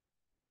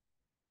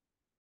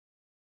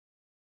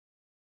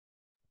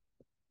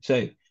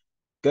 So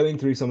Going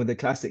through some of the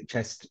classic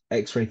chest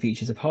X-ray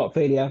features of heart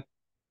failure,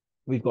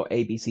 we've got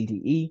A, B, C,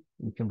 D, E.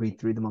 You can read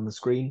through them on the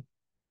screen.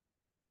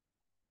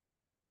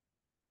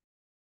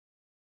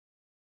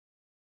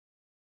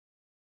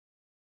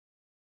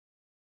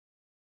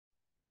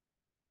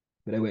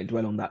 But I won't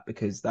dwell on that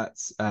because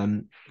that's, I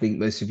think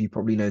most of you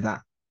probably know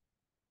that.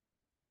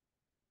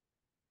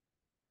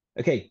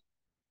 Okay,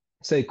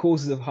 so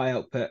causes of high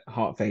output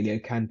heart failure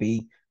can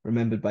be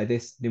remembered by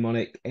this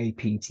mnemonic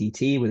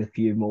APTT with a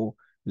few more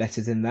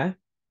letters in there.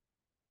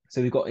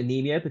 So we've got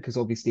anemia because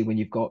obviously when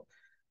you've got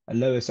a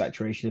lower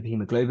saturation of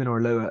hemoglobin or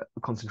a lower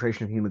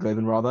concentration of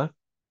hemoglobin rather,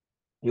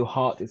 your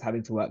heart is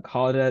having to work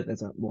harder.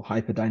 There's a more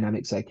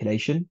hyperdynamic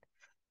circulation.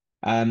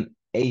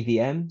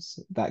 AVMs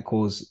that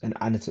cause an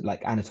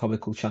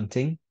anatomical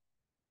shunting.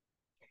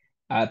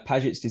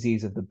 Paget's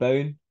disease of the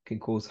bone can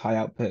cause high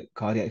output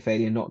cardiac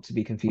failure, not to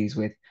be confused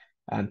with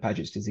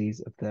Paget's disease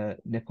of the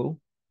nipple.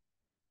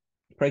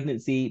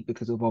 Pregnancy,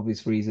 because of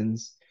obvious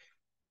reasons.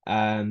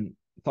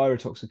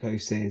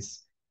 Thyrotoxicosis,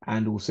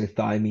 and also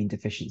thiamine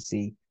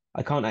deficiency.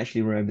 I can't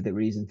actually remember the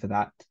reason for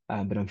that,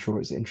 but I'm sure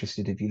it's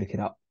interested if you look it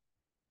up.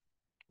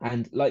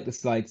 And like the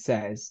slide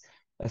says,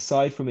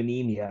 aside from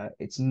anemia,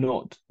 it's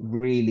not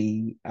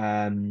really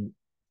common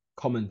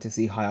to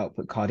see high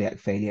output cardiac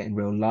failure in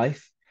real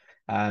life.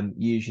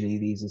 Usually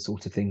these are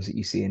sort of things that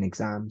you see in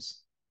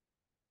exams.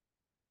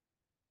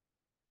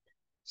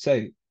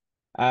 So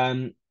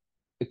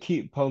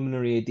acute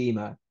pulmonary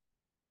edema.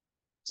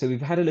 So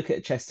we've had a look at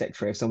a chest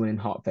X-ray of someone in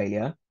heart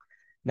failure.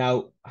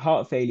 Now,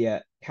 heart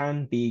failure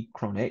can be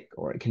chronic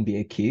or it can be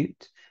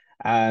acute.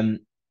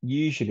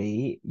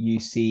 Usually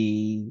you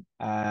see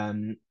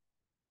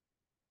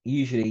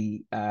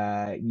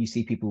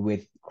people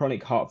with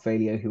chronic heart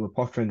failure who are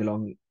pottering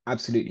along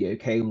absolutely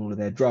okay on all of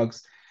their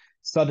drugs,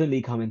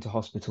 suddenly come into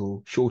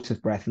hospital short of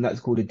breath, and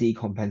that's called a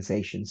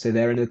decompensation. So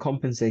they're in the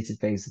compensated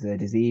phase of their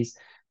disease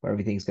where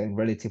everything's going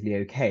relatively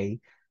okay,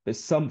 but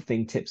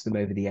something tips them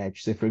over the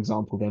edge. So for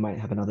example, they might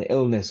have another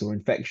illness or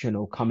infection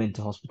or come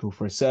into hospital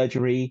for a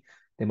surgery.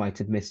 They might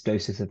have missed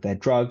doses of their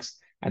drugs,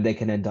 and they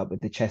can end up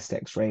with the chest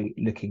X-ray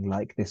looking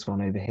like this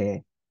one over here.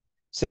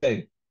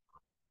 So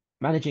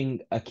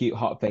managing acute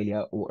heart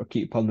failure or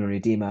acute pulmonary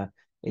edema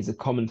is a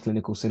common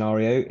clinical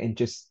scenario. In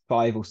just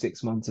 5 or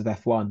 6 months of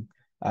F1,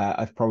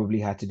 I've probably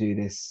had to do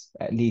this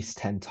at least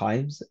 10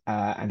 times,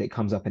 and it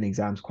comes up in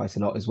exams quite a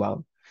lot as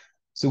well.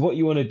 So what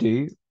you want to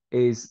do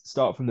is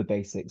start from the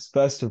basics.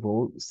 First of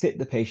all, sit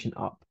the patient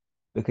up,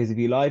 because if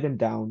you lie them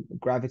down,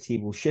 gravity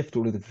will shift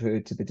all of the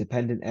fluid to the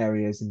dependent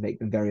areas and make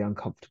them very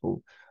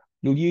uncomfortable.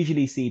 You'll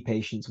usually see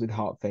patients with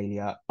heart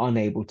failure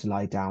unable to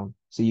lie down.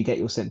 So you get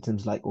your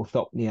symptoms like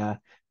orthopnea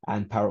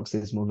and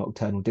paroxysmal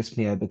nocturnal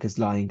dyspnea because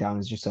lying down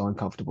is just so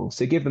uncomfortable.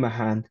 So give them a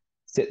hand,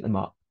 sit them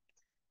up.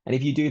 And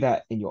if you do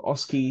that in your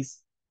OSCEs,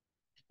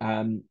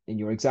 in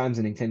your exams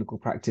and in clinical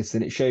practice,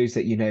 then it shows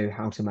that you know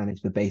how to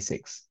manage the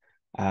basics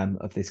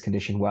of this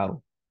condition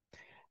well.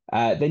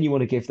 Then you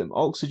want to give them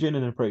oxygen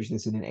and approach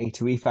this in an A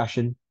to E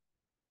fashion.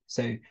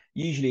 So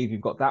usually if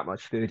you've got that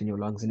much fluid in your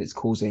lungs and it's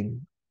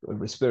causing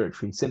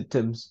respiratory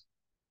symptoms,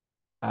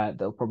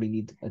 they'll probably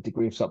need a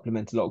degree of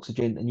supplemental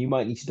oxygen, and you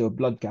might need to do a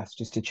blood gas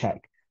just to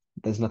check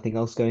there's nothing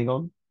else going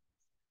on.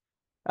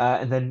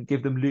 And then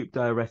give them loop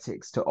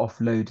diuretics to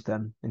offload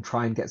them and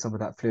try and get some of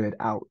that fluid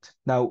out.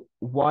 Now,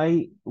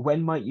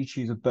 when might you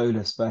choose a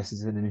bolus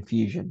versus an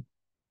infusion?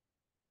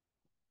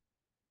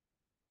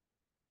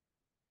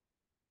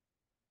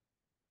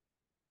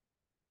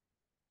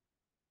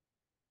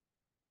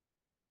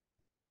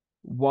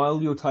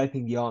 While you're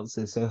typing the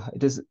answer, so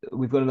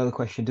we've got another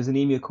question. Does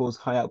anemia cause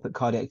high output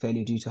cardiac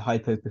failure due to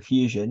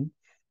hypoperfusion?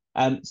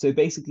 So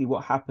basically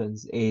what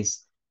happens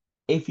is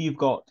if you've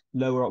got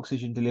lower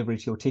oxygen delivery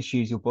to your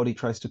tissues, your body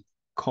tries to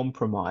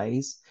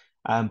compromise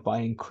by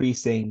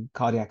increasing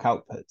cardiac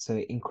output. So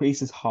it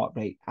increases heart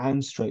rate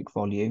and stroke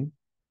volume.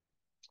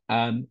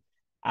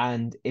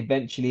 And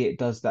eventually it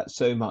does that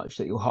so much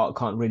that your heart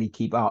can't really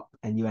keep up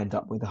and you end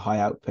up with a high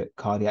output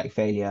cardiac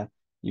failure.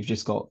 You've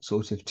just got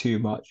sort of too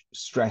much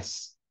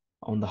stress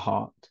on the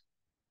heart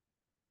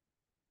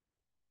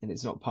and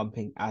it's not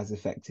pumping as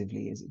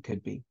effectively as it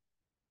could be.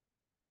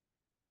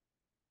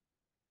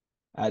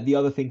 The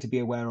other thing to be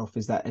aware of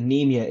is that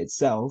anemia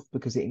itself,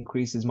 because it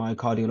increases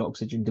myocardial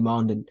oxygen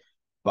demand, it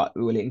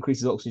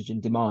increases oxygen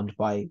demand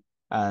by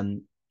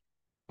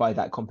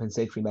that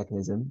compensatory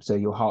mechanism. So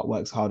your heart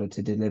works harder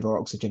to deliver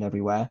oxygen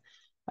everywhere.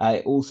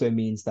 It also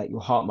means that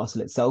your heart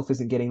muscle itself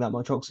isn't getting that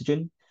much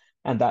oxygen.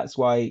 And that's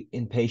why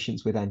in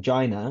patients with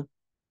angina,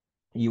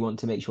 you want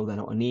to make sure they're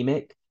not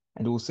anemic.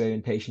 And also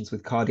in patients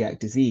with cardiac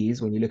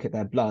disease, when you look at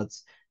their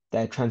bloods,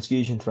 their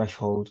transfusion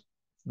threshold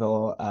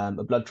for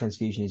a blood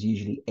transfusion is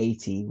usually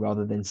 80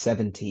 rather than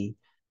 70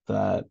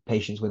 for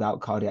patients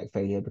without cardiac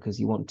failure, because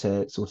you want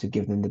to sort of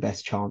give them the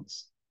best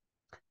chance.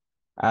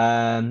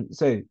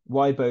 So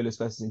why bolus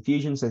versus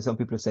infusion? So some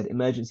people have said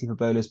emergency for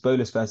bolus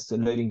versus a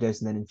loading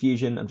dose and then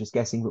infusion. I'm just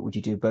guessing, but would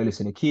you do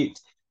bolus and acute?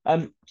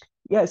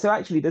 Yeah, so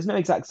actually there's no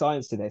exact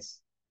science to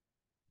this.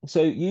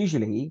 So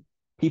usually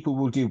people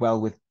will do well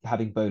with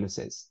having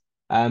boluses.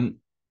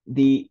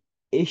 the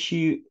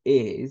issue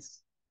is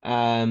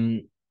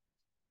um,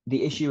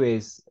 the issue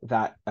is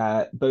that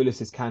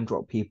boluses can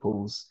drop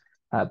people's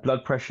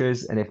blood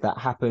pressures, and if that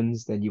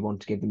happens, then you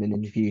want to give them an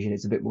infusion.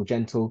 It's a bit more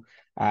gentle,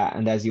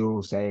 and as you're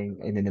all saying,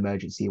 in an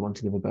emergency, you want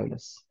to give a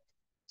bolus.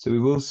 So we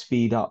will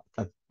speed up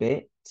a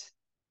bit.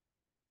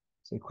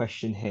 So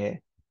question here.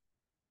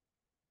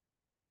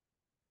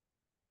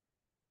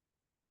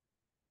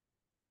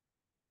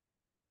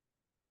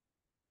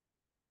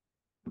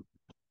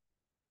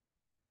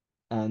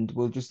 And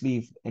we'll just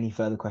leave any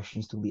further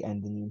questions till the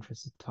end in the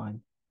interest of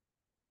time.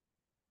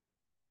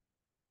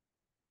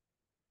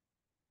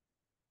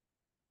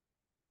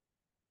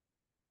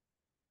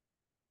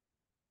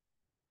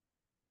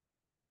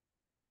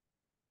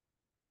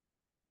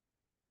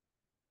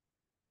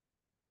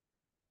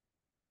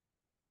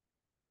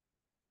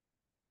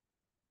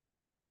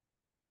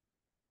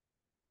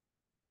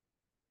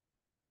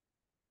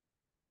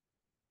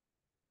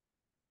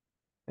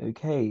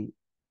 Okay,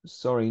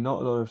 sorry,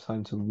 not a lot of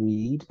time to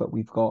read, but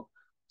we've got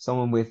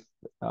someone with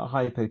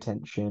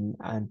hypotension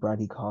and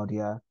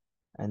bradycardia,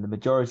 and the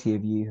majority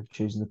of you have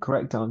chosen the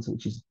correct answer,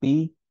 which is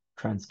B,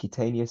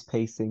 transcutaneous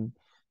pacing.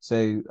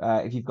 So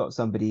if you've got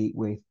somebody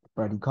with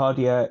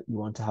bradycardia, you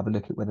want to have a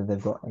look at whether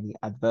they've got any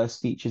adverse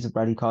features of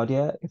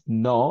bradycardia. If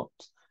not,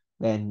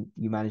 then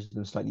you manage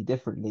them slightly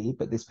differently,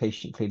 but this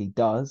patient clearly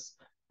does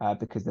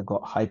because they've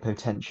got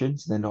hypotension,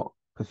 so they're not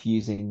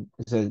perfusing,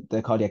 so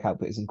the cardiac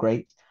output isn't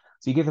great.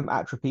 So you give them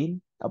atropine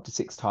up to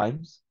 6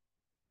 times.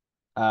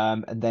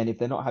 And then if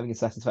they're not having a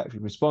satisfactory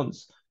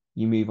response,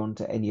 you move on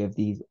to any of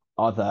these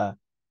other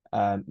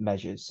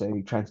measures. So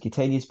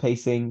transcutaneous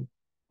pacing,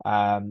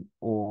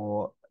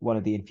 or one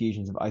of the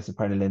infusions of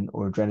isoprenolone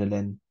or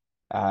adrenaline,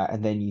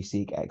 and then you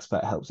seek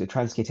expert help. So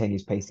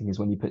transcutaneous pacing is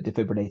when you put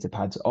defibrillator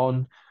pads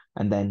on,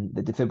 and then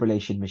the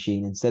defibrillation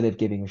machine, instead of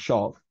giving a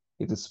shock,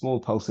 gives a small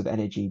pulse of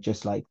energy,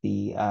 just like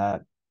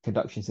the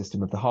conduction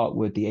system of the heart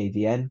would, the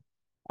AVN.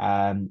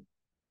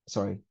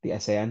 The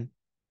SAN,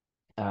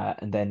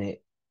 and then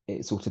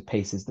it sort of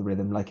paces the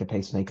rhythm like a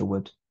pacemaker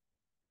would.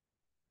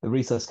 The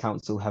Resource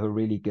Council have a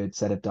really good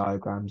set of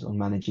diagrams on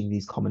managing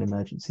these common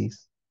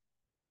emergencies.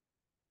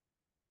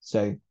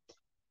 So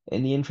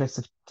in the interest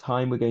of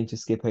time, we're going to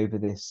skip over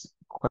this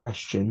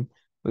question.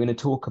 We're going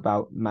to talk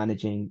about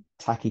managing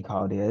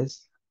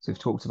tachycardias. So we've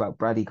talked about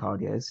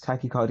bradycardias.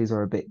 Tachycardias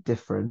are a bit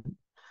different.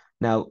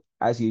 Now,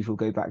 as usual,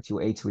 go back to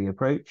your A to E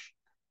approach.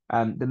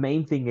 The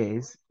main thing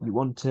is you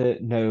want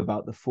to know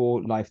about the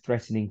 4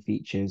 life-threatening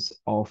features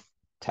of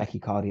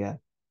tachycardia.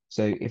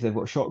 So if they've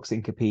got shock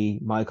syncope,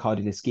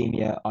 myocardial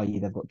ischemia, i.e.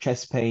 they've got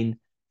chest pain,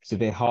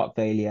 severe heart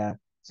failure,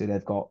 so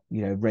they've got,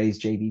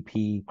 raised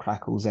JVP,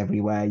 crackles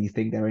everywhere, you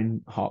think they're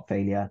in heart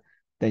failure,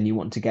 then you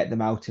want to get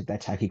them out of their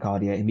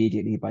tachycardia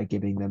immediately by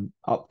giving them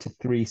up to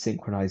 3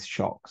 synchronized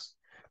shocks.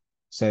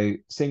 So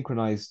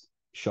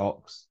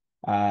shocks,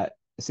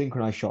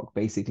 synchronized shock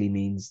basically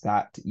means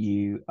that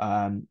you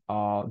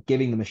are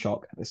giving them a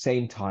shock at the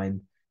same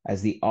time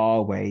as the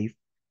R wave.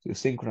 So you're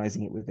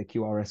synchronizing it with the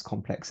QRS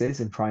complexes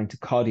and trying to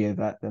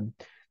cardiovert them.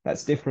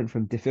 That's different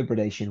from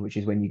defibrillation, which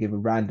is when you give a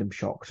random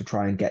shock to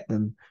try and get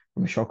them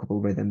from a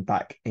shockable rhythm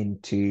back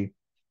into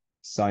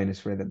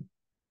sinus rhythm.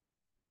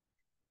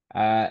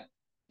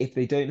 If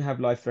they don't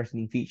have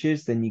life-threatening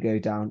features, then you go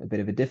down a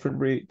bit of a different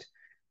route.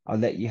 I'll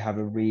let you have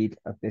a read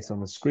of this on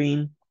the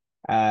screen.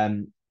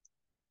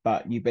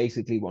 But you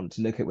basically want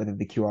to look at whether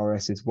the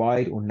QRS is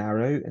wide or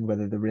narrow and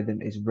whether the rhythm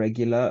is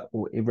regular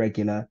or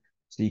irregular,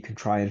 so you can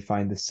try and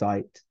find the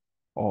site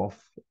of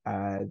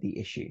the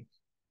issue.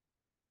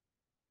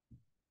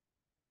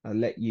 I'll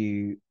let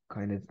you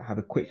kind of have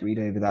a quick read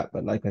over that,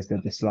 but like I said,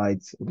 the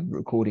slides or the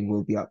recording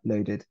will be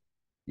uploaded.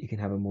 You can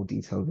have a more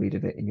detailed read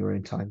of it in your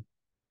own time.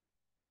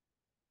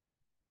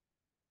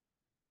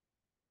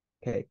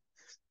 Okay,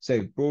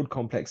 so broad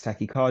complex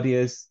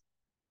tachycardias,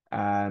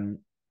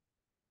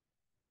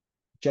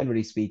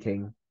 generally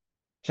speaking,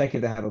 check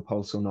if they have a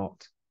pulse or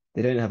not.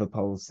 They don't have a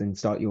pulse, then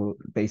start your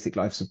basic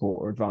life support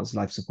or advanced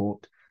life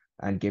support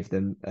and give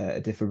them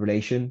a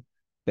defibrillation.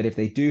 But if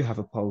they do have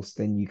a pulse,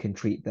 then you can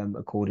treat them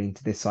according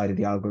to this side of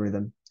the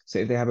algorithm. So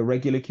if they have a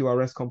regular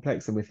QRS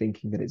complex and we're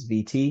thinking that it's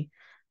VT,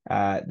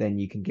 then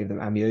you can give them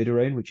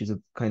amiodarone, which is a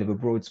kind of a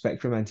broad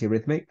spectrum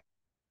antiarrhythmic.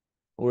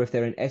 Or if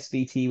they're an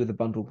SVT with a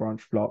bundle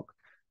branch block,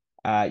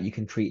 you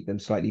can treat them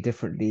slightly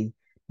differently.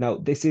 Now,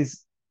 this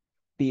is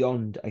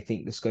beyond, I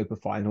think, the scope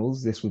of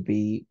finals. This would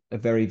be a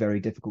very, very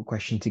difficult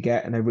question to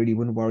get, and I really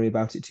wouldn't worry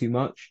about it too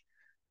much.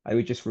 I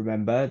would just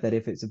remember that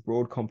if it's a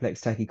broad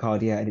complex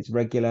tachycardia and it's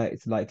regular,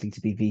 it's likely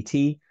to be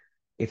VT.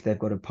 If they've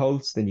got a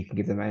pulse, then you can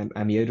give them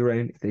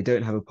amiodarone. If they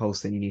don't have a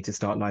pulse, then you need to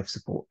start life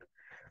support.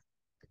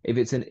 If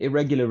it's an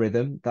irregular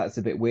rhythm, that's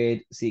a bit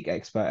weird. Seek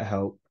expert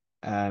help.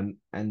 And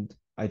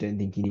I don't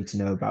think you need to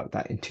know about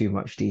that in too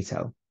much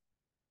detail.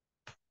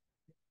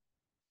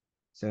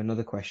 So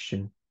another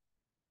question.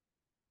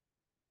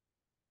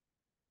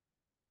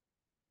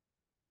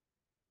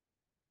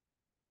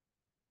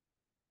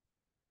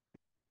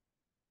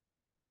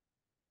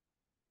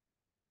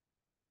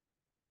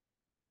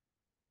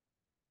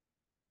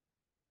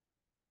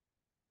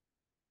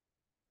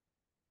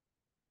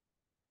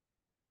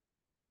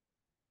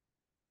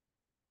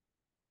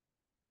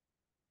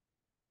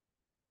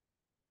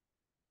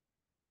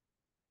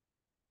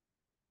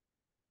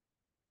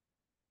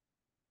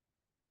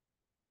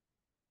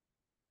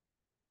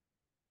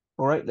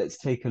 All right, let's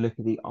take a look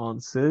at the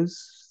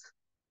answers.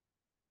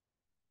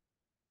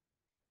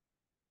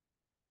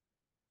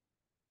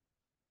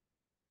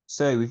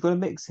 So we've got a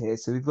mix here.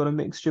 So we've got a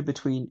mixture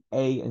between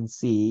A and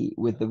C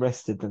with the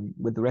rest of them,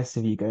 with the rest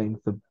of you going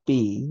for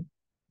B.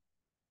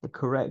 The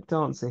correct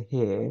answer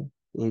here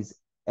is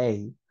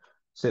A.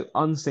 So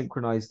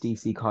unsynchronized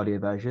DC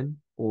cardioversion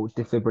or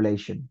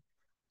defibrillation.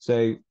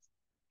 So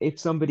if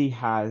somebody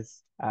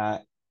has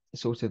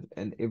sort of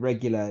an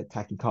irregular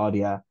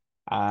tachycardia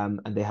and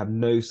they have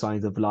no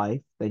signs of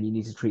life, then you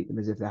need to treat them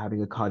as if they're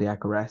having a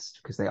cardiac arrest,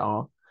 because they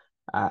are,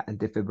 and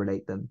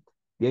defibrillate them.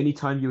 The only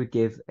time you would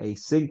give a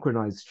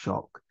synchronized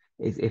shock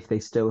is if they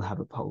still have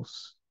a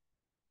pulse.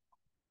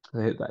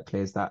 I hope that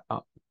clears that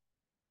up.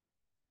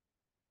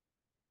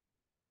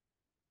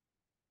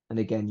 And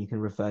again, you can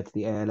refer to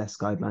the ALS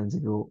guidelines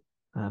if you're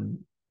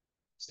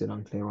still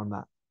unclear on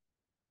that.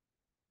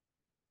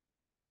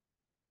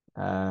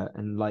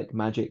 And like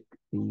magic,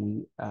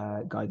 the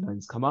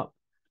guidelines come up.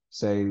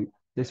 So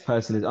this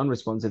person is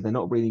unresponsive. They're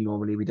not breathing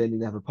normally. We don't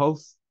think they have a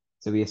pulse.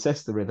 So we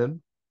assess the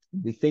rhythm.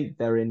 We think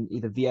they're in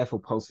either VF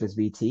or pulseless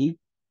VT.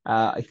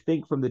 I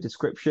think from the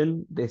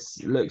description,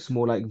 this looks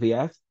more like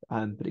VF,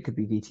 but it could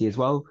be VT as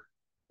well.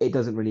 It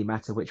doesn't really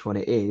matter which one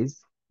it is,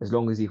 as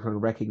long as you can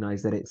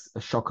recognize that it's a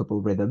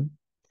shockable rhythm.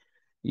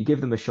 You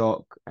give them a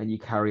shock and you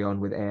carry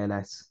on with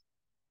ALS.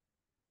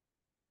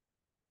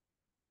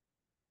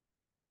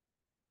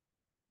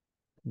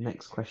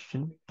 Next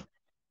question.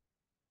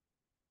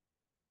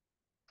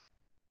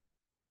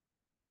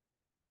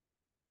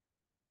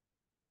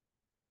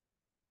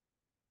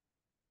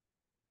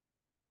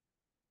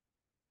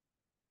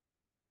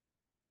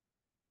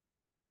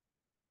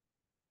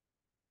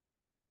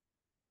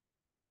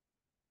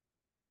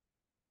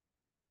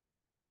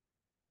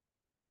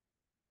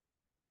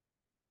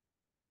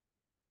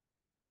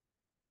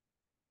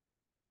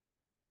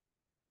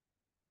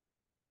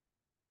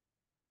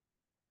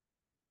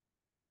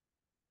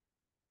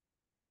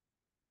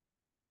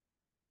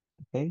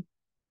 Okay,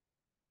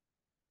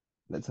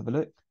 let's have a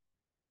look.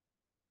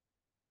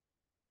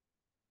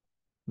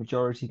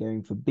 Majority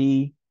going for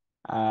B,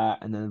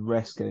 and then the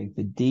rest going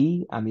for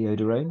D,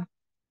 amiodarone.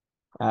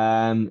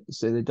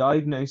 So the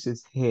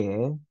diagnosis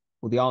here,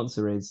 well, the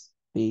answer is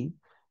B.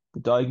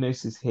 The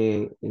diagnosis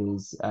here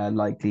is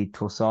likely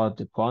torsade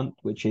de pointe,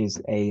 which is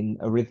an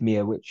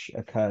arrhythmia which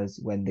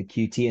occurs when the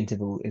QT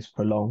interval is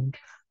prolonged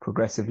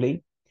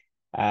progressively.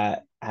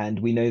 And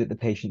we know that the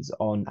patient's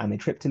on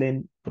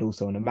amitriptyline, but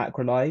also on a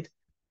macrolide.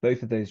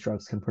 Both of those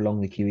drugs can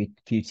prolong the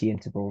QT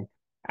interval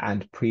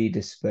and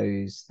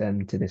predispose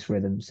them to this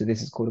rhythm. So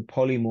this is called a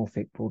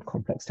polymorphic broad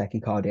complex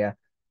tachycardia,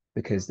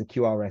 because the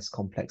QRS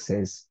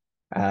complexes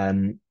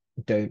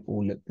don't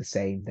all look the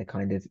same. They're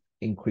kind of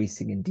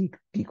increasing and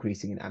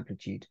decreasing in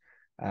amplitude.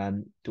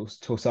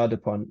 Torsade de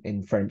pointe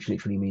in French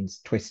literally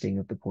means twisting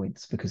of the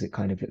points, because it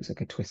kind of looks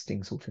like a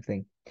twisting sort of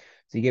thing.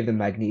 So you give them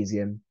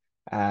magnesium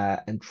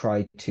and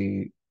try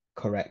to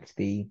correct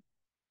the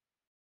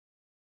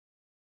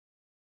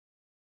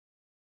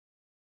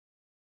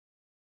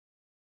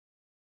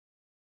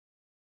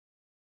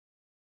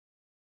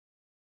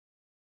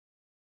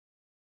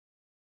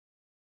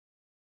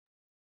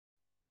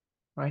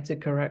Try to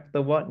correct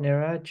the what,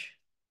 Niraj?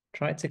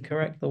 Try to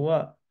correct the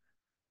what?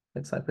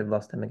 Looks like we've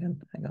lost him again.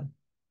 Hang on.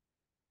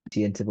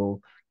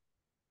 interval,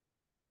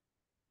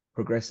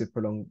 progressive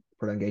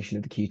prolongation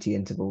of the QT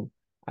interval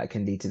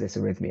can lead to this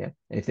arrhythmia.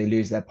 And if they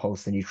lose their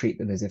pulse, then you treat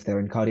them as if they're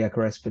in cardiac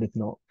arrest, but if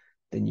not,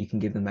 then you can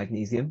give them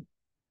magnesium.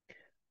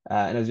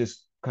 And I was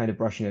just kind of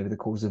brushing over the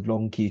cause of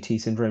long QT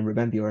syndrome.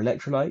 Remember your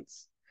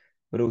electrolytes,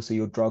 but also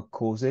your drug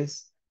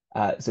causes.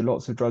 So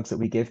lots of drugs that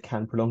we give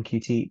can prolong the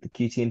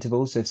QT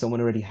interval. So if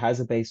someone already has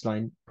a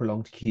baseline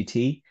prolonged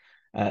QT,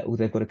 or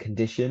they've got a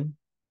condition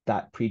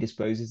that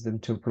predisposes them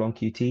to a prolonged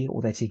QT,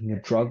 or they're taking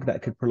a drug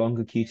that could prolong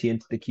the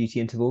QT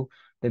interval,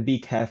 then be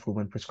careful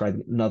when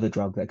prescribing another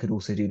drug that could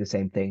also do the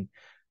same thing.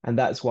 And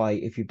that's why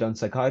if you've done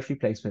psychiatry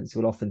placements,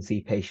 you'll often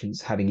see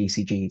patients having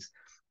ECGs.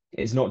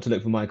 It's not to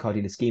look for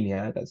myocardial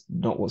ischemia. That's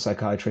not what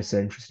psychiatrists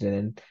are interested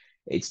in.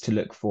 It's to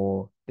look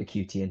for the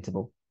QT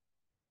interval.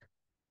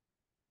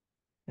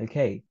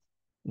 Okay,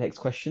 next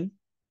question.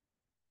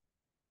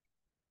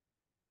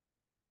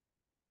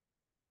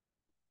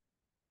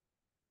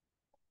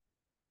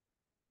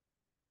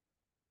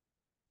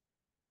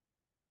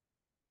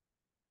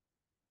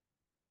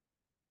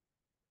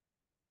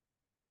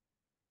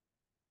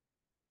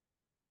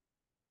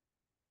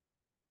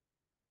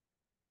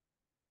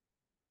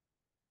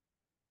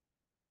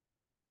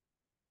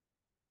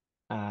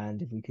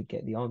 And if we could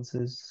get the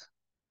answers,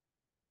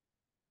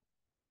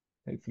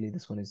 hopefully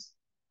this one is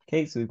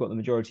okay. So we've got the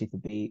majority for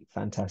B.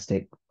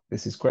 Fantastic.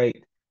 This is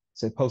great.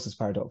 So pulsus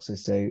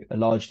paradoxus, so a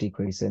large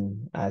decrease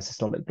in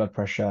systolic blood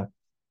pressure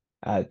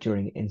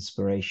during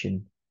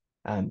inspiration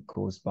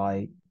caused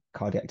by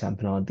cardiac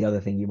tamponade. The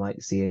other thing you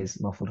might see is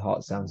muffled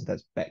heart sounds. So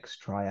that's Beck's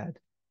triad.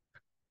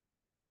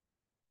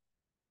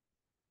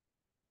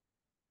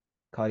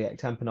 Cardiac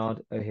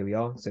tamponade. Oh, here we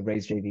are. So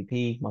raised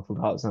JVP, muffled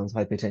heart sounds,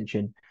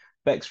 hypotension,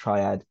 Beck's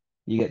triad.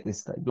 You get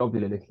this like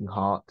globular looking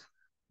heart.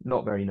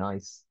 not very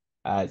nice.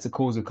 It's a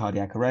cause of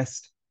cardiac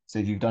arrest. So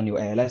if you've done your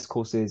ALS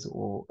courses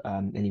or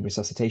any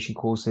resuscitation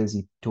courses,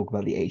 you talk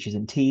about the H's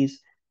and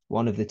T's.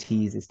 One of the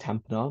T's is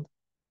tamponade.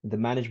 The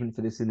management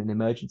for this in an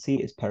emergency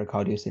is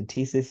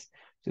pericardiocentesis,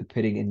 so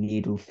putting a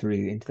needle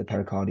through into the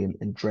pericardium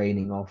and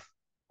draining off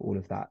all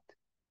of that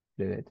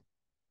fluid.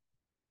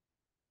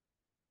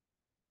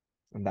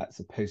 And that's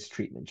a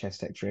post-treatment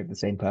chest X-ray of the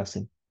same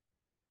person,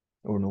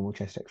 or a normal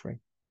chest X-ray.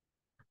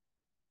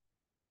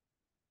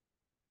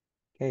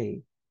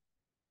 Okay,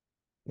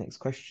 next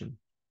question.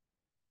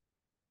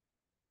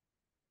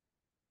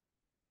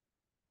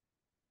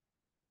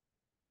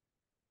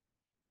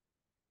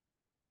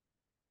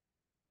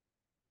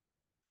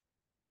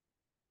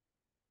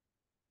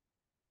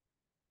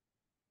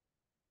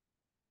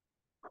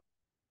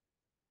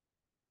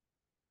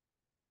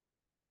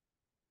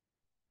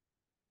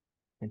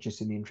 And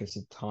just in the interest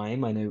of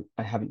time, I know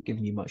I haven't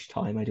given you much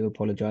time. I do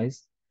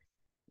apologize.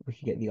 We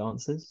could get the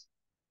answers.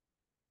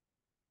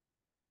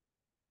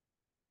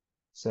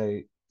 So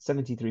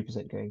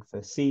 73% going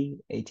for C,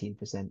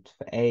 18%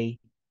 for A,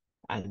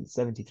 and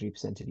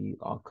 73% of you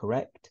are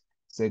correct.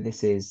 So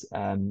this is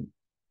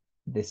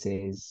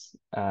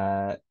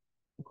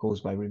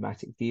caused by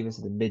rheumatic fever.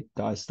 So the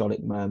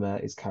mid-diastolic murmur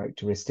is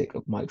characteristic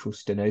of mitral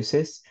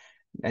stenosis.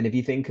 And if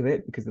you think of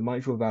it, because the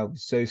mitral valve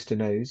is so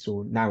stenosed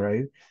or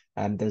narrow,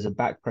 there's a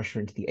back pressure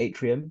into the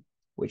atrium,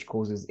 which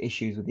causes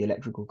issues with the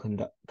electrical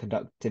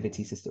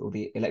conductivity system or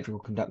the electrical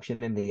conduction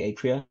in the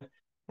atria,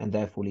 and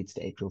therefore leads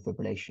to atrial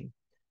fibrillation.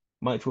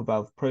 Mitral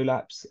valve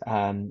prolapse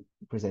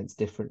presents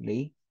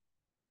differently,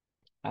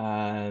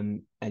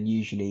 and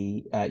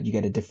usually you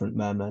get a different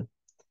murmur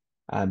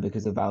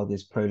because the valve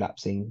is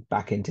prolapsing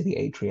back into the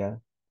atria.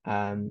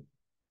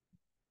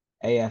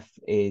 AF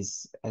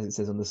is, as it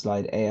says on the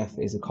slide, AF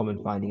is a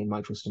common finding in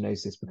mitral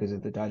stenosis because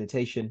of the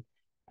dilatation,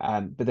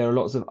 but there are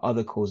lots of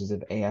other causes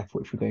of AF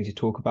which we're going to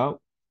talk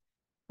about.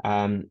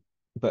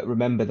 But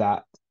remember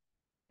that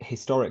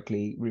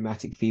historically,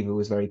 rheumatic fever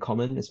was very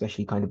common,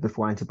 especially kind of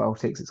before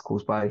antibiotics. It's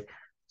caused by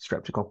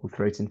streptococcal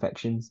throat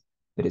infections,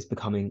 but it's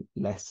becoming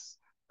less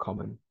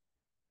common.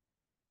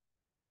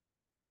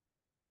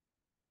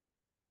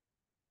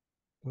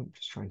 I'm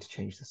just trying to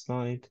change the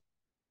slide.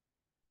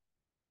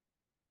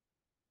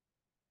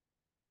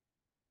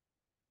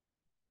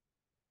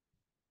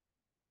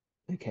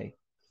 Okay,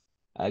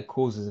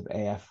 causes of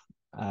AF.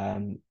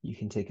 You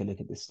can take a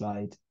look at this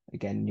slide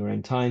again in your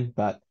own time,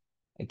 but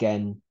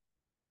again,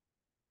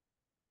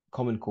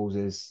 common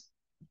causes,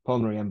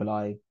 pulmonary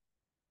emboli,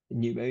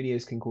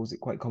 pneumonias can cause it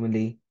quite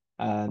commonly,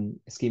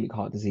 ischemic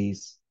heart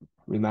disease,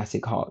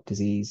 rheumatic heart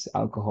disease,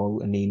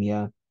 alcohol,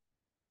 anemia,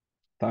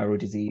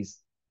 thyroid disease,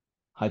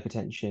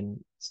 hypertension,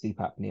 sleep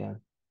apnea.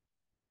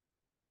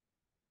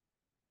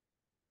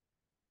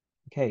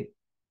 Okay,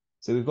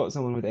 so we've got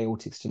someone with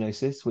aortic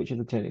stenosis, which of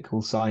the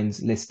clinical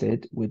signs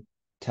listed would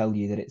tell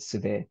you that it's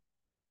severe?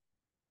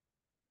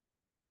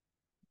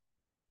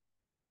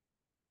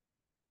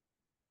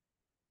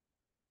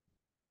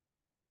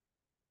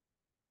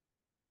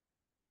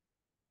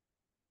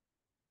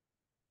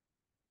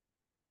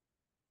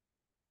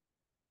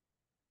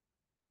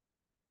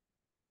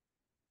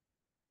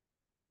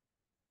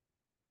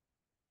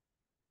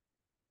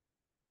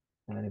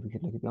 And if we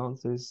could look at the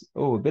answers,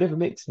 oh, a bit of a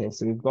mix here.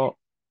 So we've got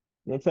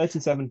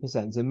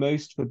 37%, so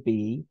most for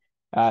B,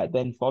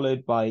 then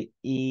followed by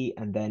E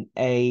and then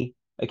A.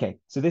 Okay,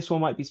 so this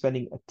one might be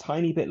spending a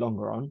tiny bit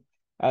longer on.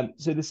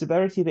 So the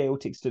severity of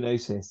aortic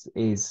stenosis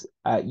is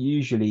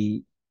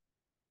usually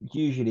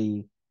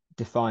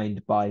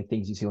defined by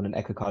things you see on an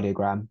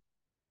echocardiogram.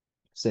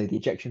 So the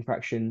ejection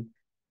fraction,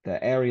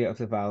 the area of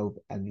the valve,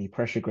 and the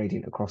pressure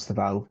gradient across the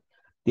valve.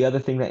 The other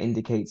thing that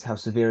indicates how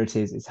severe it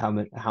is how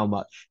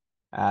much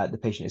the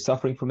patient is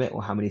suffering from it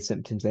or how many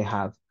symptoms they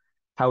have.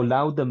 How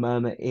loud the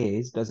murmur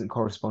is doesn't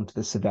correspond to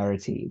the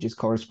severity. It just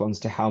corresponds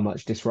to how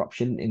much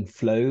disruption in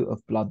flow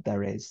of blood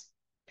there is.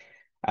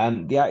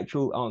 The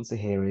actual answer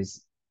here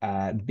is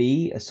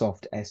B, a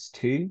soft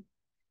S2.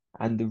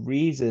 And the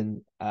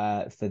reason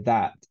for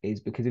that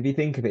is because if you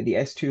think of it, the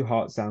S2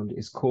 heart sound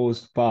is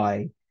caused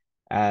by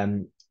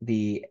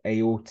the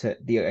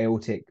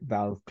aortic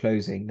valve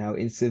closing. Now,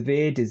 in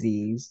severe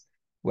disease,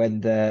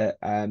 when the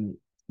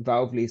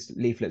valve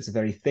leaflets are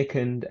very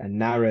thickened and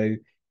narrow,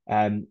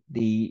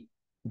 the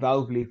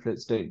valve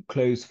leaflets don't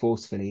close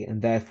forcefully,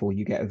 and therefore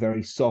you get a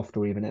very soft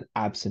or even an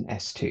absent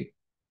S2.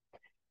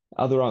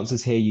 Other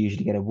answers here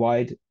usually get a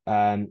wide,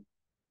 a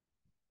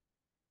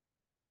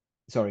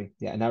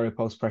narrow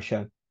pulse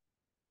pressure,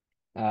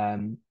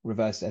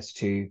 reverse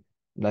S2.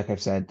 Like I've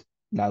said,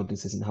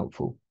 loudness isn't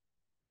helpful.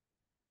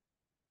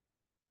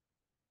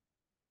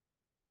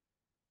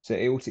 So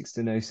aortic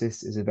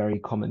stenosis is a very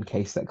common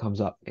case that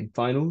comes up in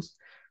finals.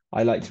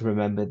 I like to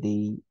remember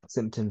the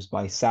symptoms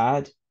by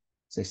SAD,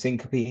 so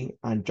syncope,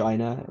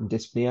 angina, and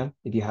dyspnea.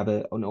 If you have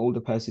an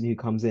older person who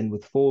comes in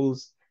with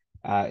falls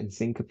and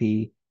syncope,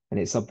 then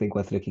it's something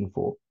worth looking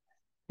for.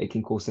 It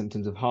can cause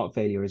symptoms of heart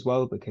failure as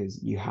well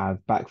because you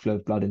have backflow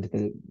of blood into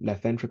the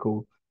left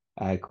ventricle,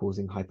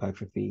 causing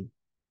hypertrophy,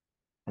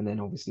 and then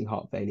obviously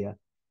heart failure.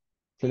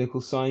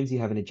 Clinical signs, you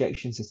have an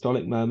ejection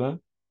systolic murmur,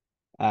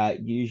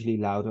 usually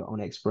louder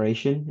on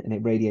expiration, and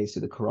it radiates to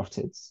the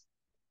carotids.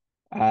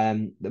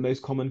 The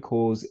most common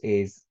cause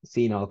is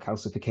senile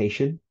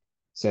calcification.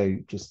 So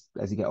just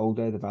as you get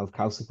older, the valve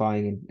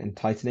calcifying and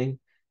tightening.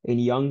 In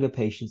younger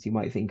patients, you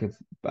might think of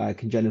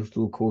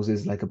congenital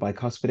causes like a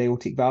bicuspid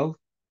aortic valve.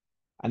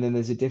 And then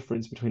there's a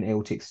difference between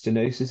aortic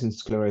stenosis and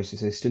sclerosis.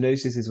 So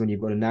stenosis is when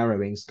you've got a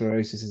narrowing,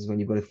 sclerosis is when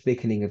you've got a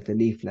thickening of the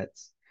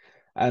leaflets.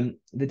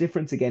 The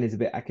difference again is a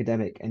bit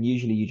academic, and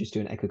usually you just do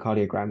an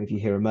echocardiogram if you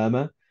hear a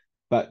murmur.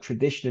 But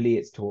traditionally,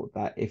 it's taught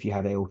that if you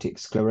have aortic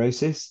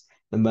sclerosis,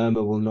 the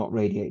murmur will not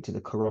radiate to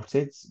the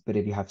carotids, but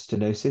if you have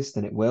stenosis,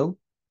 then it will.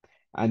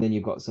 And then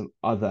you've got some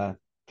other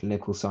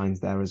clinical signs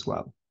there as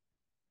well.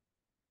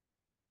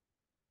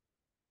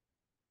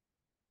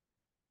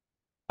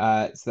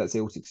 So that's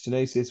aortic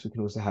stenosis. We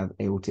can also have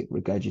aortic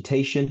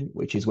regurgitation,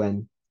 which is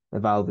when the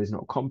valve is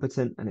not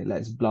competent and it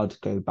lets blood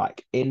go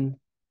back in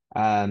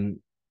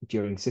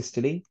during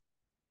systole.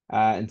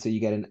 And so you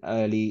get an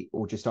early,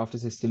 or just after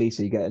systole,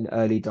 so you get an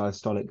early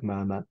diastolic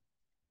murmur.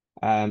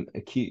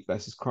 Acute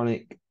versus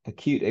chronic.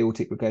 Acute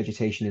aortic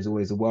regurgitation is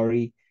always a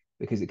worry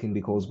because it can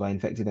be caused by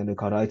infective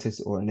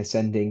endocarditis or an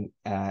ascending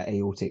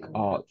aortic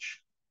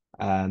arch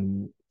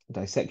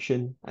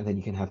dissection. And then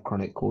you can have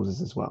chronic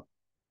causes as well,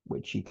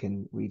 which you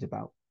can read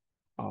about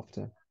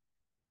after.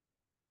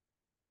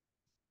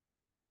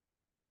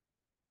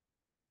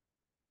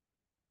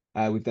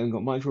 We've then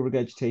got mitral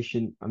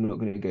regurgitation. I'm not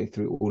going to go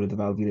through all of the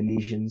valvular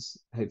lesions.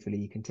 Hopefully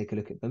you can take a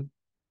look at them.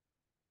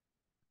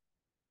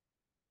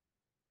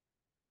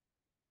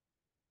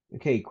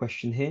 Okay,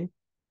 question here.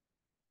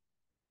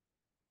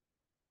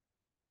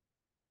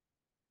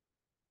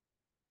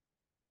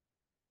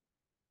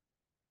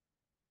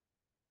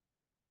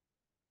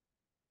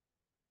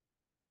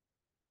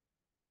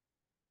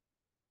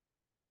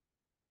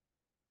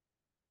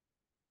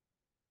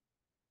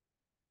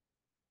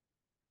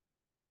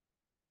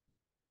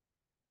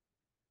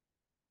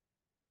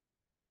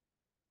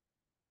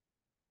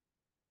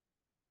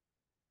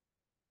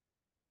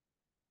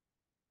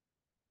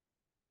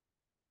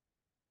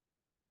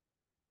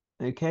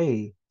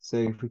 Okay, so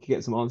if we could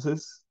get some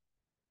answers.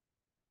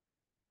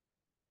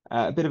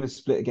 A bit of a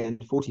split again,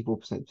 44%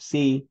 for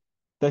C,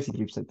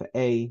 33% for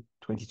A,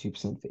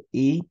 22% for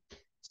E.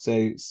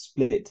 So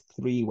split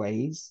three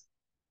ways.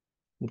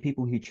 The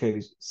people who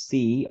chose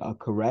C are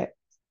correct.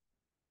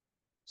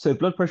 So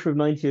blood pressure of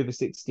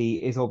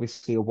 90/60 is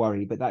obviously a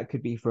worry, but that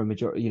could be for a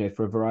majority,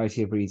 for a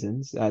variety of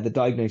reasons. The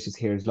diagnosis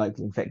here is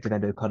likely infective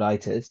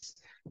endocarditis.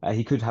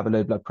 He could have a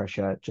low blood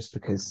pressure just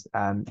because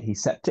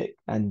he's septic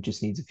and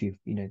just needs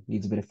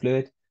needs a bit of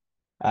fluid.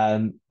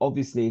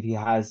 Obviously, if he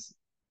has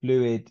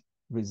fluid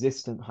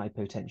resistant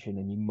hypotension,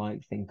 then you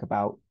might think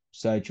about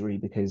surgery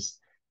because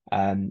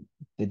the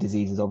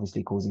disease is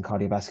obviously causing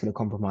cardiovascular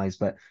compromise,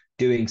 but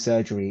doing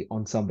surgery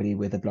on somebody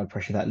with a blood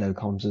pressure that low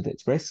comes with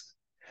its risks.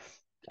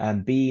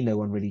 B, no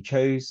one really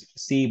chose.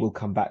 C, we'll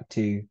come back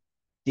to.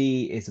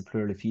 D is a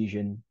pleural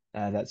effusion.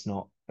 That's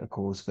not a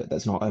cause, but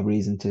that's not a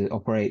reason to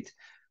operate.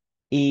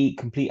 E,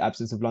 complete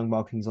absence of lung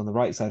markings on the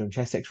right side on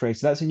chest x-ray.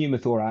 So that's a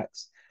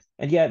pneumothorax.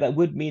 And yeah, that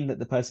would mean that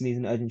the person needs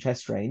an urgent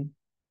chest drain,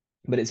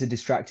 but it's a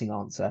distracting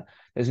answer.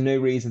 There's no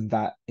reason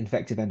that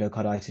infective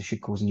endocarditis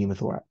should cause a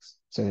pneumothorax.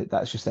 So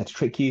that's just there to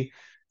trick you.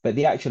 But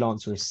the actual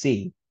answer is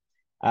C.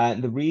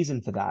 The reason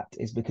for that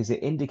is because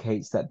it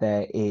indicates that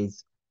there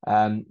is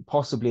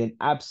possibly an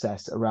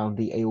abscess around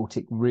the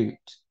aortic root,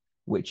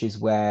 which is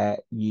where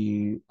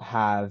you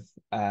have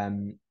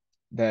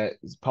the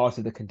part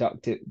of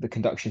the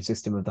conduction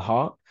system of the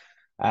heart.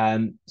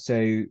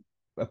 So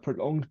a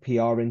prolonged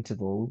PR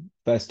interval,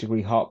 first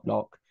degree heart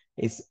block,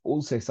 is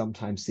also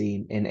sometimes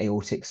seen in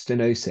aortic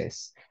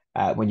stenosis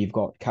when you've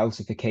got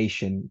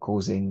calcification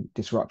causing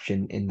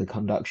disruption in the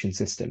conduction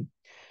system.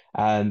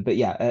 But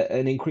yeah,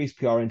 an increased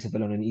PR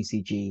interval on an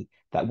ECG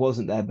that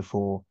wasn't there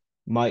before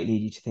might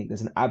lead you to think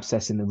there's an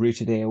abscess in the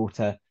root of the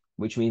aorta,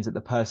 which means that the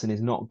person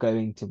is not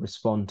going to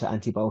respond to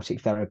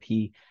antibiotic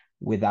therapy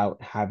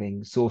without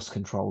having source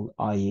control,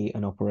 i.e.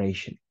 an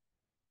operation.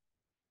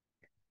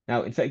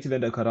 Now, infective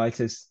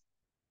endocarditis,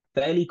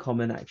 fairly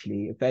common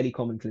actually, a fairly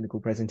common clinical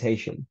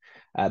presentation,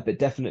 but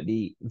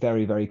definitely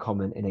very, very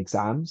common in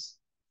exams.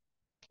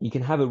 You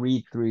can have a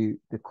read through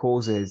the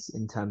causes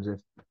in terms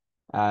of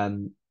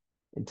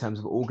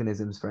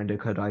organisms for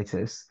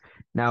endocarditis.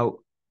 Now,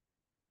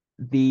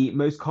 the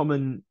most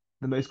common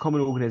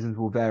organisms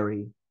will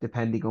vary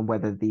depending on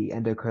whether the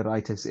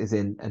endocarditis is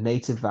in a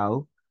native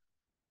valve,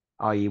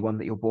 i.e. one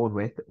that you're born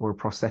with, or a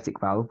prosthetic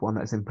valve, one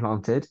that's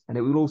implanted, and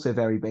it will also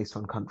vary based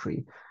on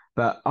country.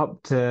 But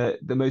up to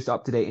the most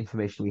up-to-date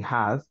information we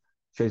have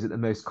shows that the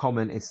most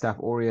common is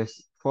Staph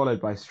aureus, followed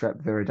by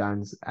Strep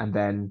viridans, and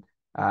then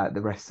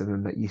the rest of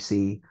them that you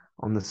see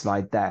on the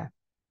slide there.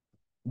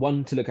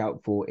 One to look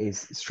out for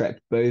is Strep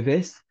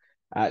bovis.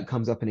 It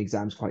comes up in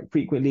exams quite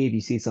frequently. If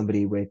you see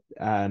somebody with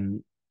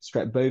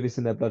Strep bovis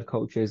in their blood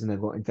cultures and they've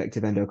got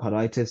infective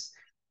endocarditis,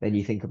 then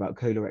you think about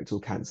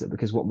colorectal cancer,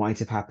 because what might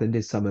have happened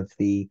is some of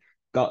the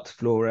gut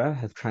flora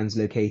have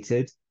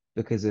translocated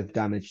because of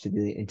damage to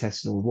the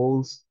intestinal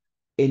walls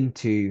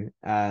into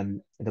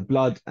the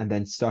blood and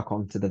then stuck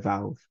onto the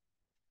valve.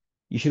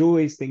 You should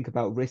always think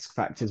about risk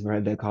factors for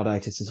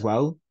endocarditis as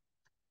well.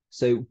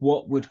 So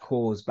what would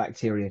cause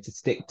bacteria to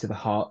stick to the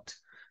heart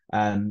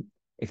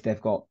if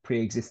they've got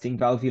pre-existing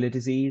valvular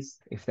disease,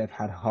 if they've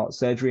had heart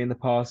surgery in the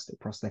past, a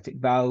prosthetic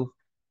valve,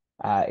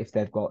 if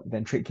they've got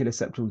ventricular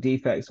septal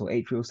defects or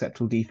atrial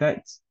septal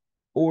defects,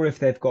 or if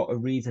they've got a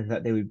reason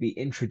that they would be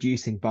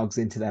introducing bugs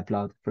into their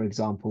blood, for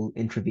example,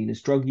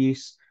 intravenous drug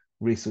use,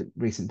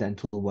 recent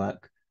dental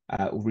work,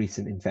 or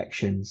recent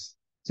infections.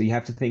 So you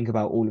have to think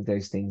about all of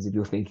those things if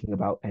you're thinking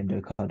about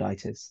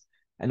endocarditis.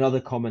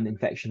 Another common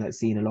infection that's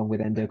seen along with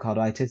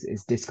endocarditis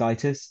is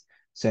discitis,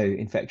 so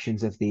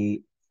infections of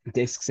the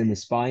discs in the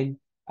spine,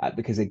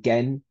 because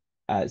again,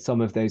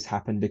 some of those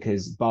happen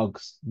because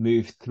bugs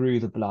move through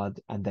the blood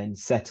and then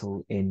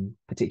settle in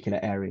particular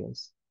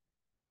areas.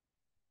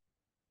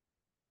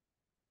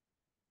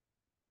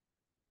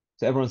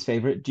 So everyone's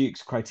favorite,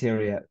 Duke's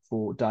criteria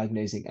for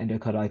diagnosing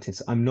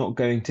endocarditis. I'm not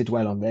going to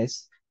dwell on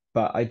this,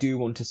 but I do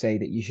want to say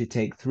that you should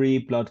take 3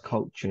 blood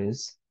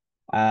cultures,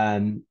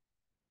 at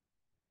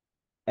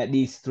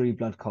least 3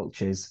 blood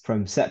cultures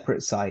from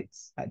separate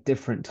sites at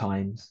different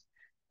times,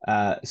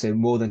 so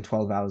more than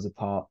 12 hours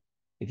apart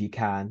if you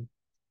can,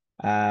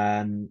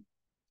 to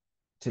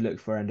look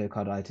for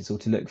endocarditis or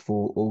to look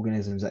for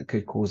organisms that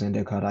could cause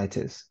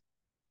endocarditis.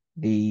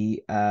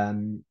 The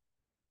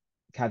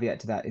caveat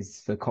to that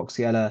is for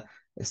Coxiella,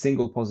 a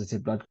single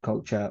positive blood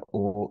culture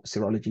or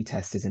serology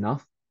test is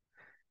enough.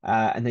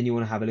 And then you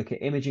want to have a look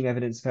at imaging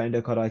evidence for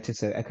endocarditis,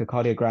 so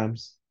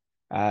echocardiograms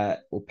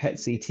or PET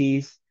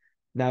CTs.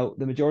 Now,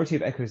 the majority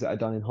of echoes that are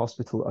done in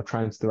hospital are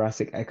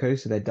transthoracic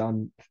echoes, so they're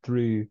done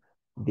through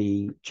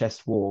the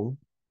chest wall.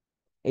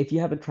 If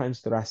you have a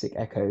transthoracic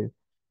echo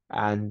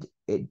and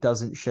it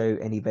doesn't show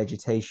any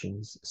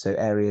vegetations, so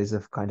areas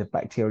of kind of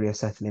bacteria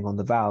settling on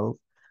the valve,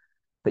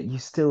 but you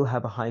still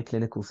have a high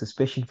clinical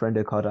suspicion for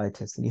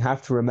endocarditis, and you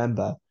have to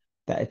remember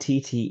that a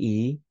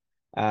TTE,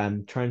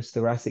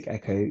 transthoracic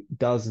echo,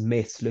 does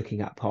miss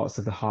looking at parts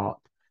of the heart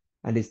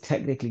and is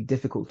technically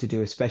difficult to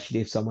do,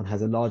 especially if someone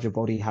has a larger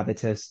body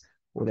habitus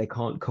or they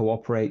can't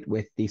cooperate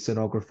with the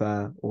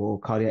sonographer or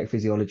cardiac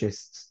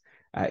physiologist's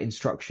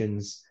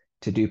instructions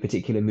to do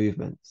particular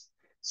movements.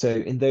 So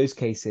in those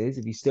cases,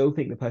 if you still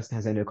think the person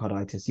has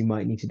endocarditis, you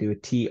might need to do a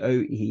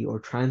TOE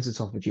or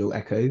transesophageal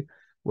echo,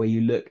 where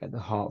you look at the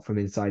heart from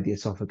inside the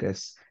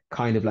esophagus,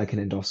 kind of like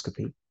an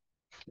endoscopy,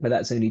 but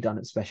that's only done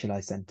at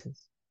specialized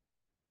centers.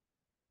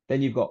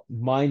 Then you've got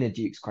minor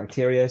Duke's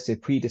criteria, so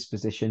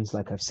predispositions,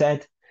 like I've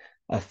said,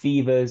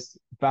 fevers,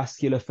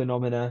 vascular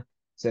phenomena,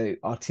 so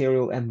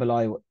arterial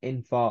emboli or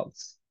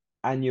infarcts,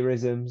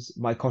 aneurysms,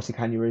 mycotic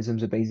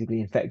aneurysms are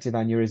basically infective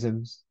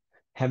aneurysms,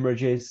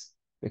 hemorrhages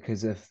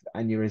because of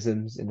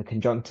aneurysms in the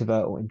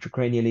conjunctiva or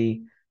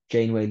intracranially,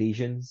 Janeway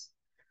lesions,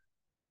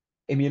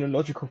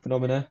 immunological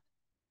phenomena,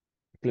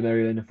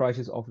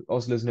 glomerulonephritis,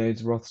 Osler's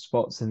nodes, Roth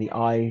spots in the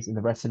eyes and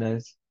the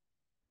retinas,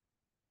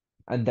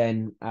 and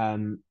then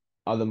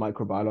other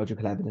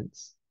microbiological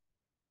evidence.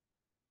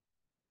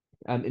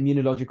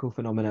 Immunological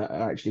phenomena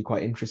are actually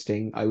quite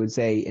interesting. I would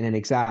say in an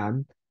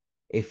exam,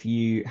 if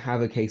you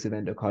have a case of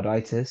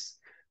endocarditis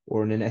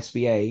or in an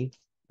SBA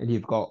and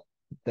you've got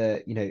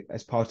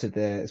as part of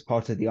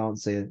the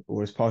answer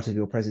or as part of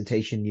your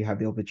presentation, you have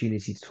the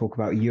opportunity to talk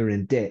about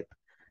urine dip.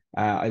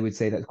 I would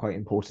say that's quite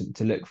important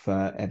to look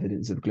for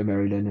evidence of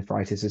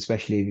glomerulonephritis,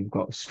 especially if you've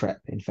got strep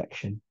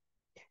infection.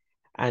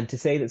 And to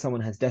say that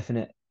someone has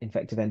definite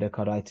infective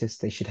endocarditis,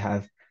 they should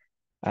have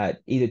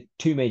either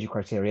 2 major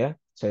criteria,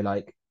 so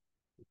like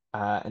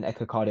an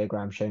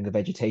echocardiogram showing the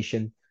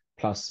vegetation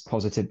plus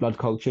positive blood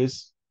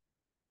cultures,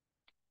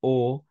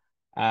 or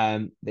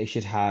they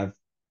should have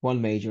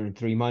 1 major and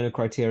 3 minor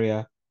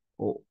criteria,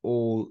 or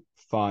all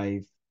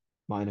 5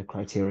 minor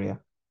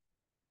criteria.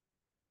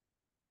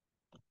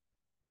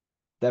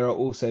 There are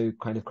also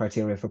kind of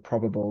criteria for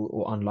probable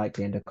or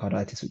unlikely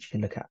endocarditis, which you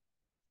can look at.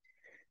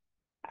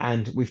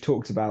 And we've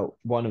talked about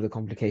one of the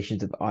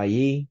complications of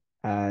IE,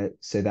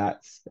 so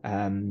that's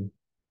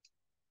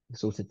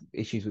sort of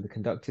issues with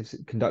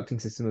the conducting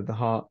system of the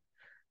heart.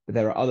 But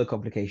there are other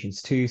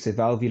complications too, so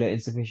valvular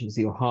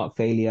insufficiency or heart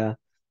failure,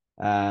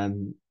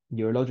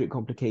 neurologic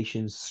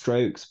complications,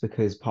 strokes,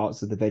 because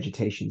parts of the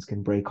vegetations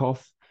can break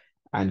off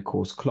and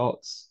cause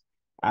clots,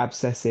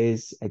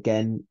 abscesses,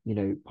 again,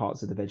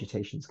 parts of the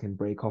vegetations can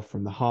break off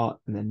from the heart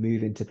and then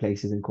move into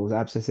places and cause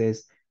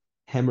abscesses,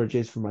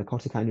 hemorrhages from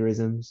mycotic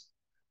aneurysms,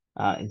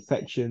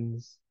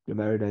 infections,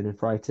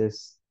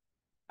 glomerulonephritis,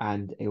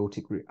 and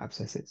aortic root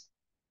abscesses.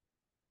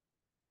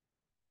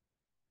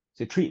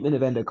 So treatment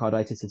of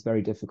endocarditis is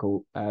very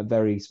difficult,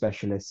 very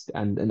specialist,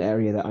 and an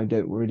area that I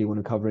don't really want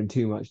to cover in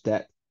too much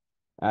depth.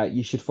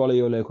 You should follow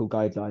your local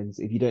guidelines.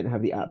 If you don't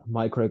have the app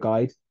Micro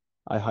Guide,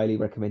 I highly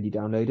recommend you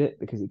download it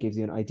because it gives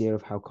you an idea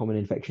of how common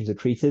infections are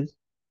treated.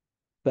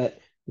 But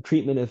the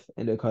treatment of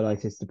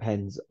endocarditis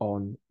depends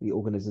on the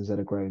organisms that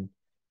are grown.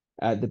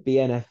 The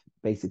BNF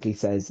basically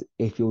says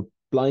if you're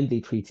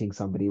blindly treating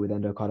somebody with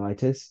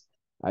endocarditis,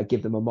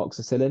 give them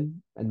amoxicillin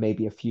and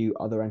maybe a few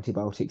other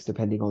antibiotics,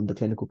 depending on the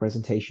clinical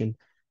presentation,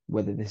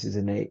 whether this is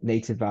a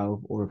native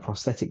valve or a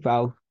prosthetic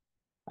valve.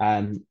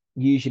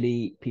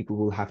 Usually people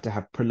will have to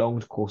have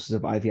prolonged courses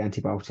of IV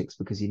antibiotics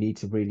because you need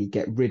to really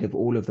get rid of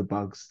all of the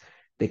bugs.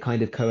 They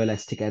kind of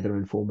coalesce together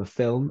and form a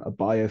film, a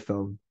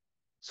biofilm,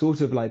 sort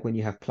of like when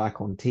you have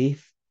plaque on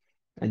teeth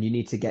and you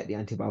need to get the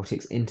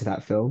antibiotics into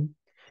that film.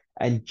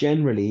 And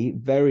generally,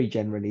 very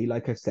generally,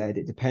 like I've said,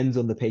 it depends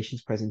on the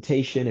patient's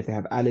presentation, if they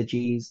have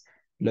allergies,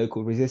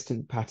 local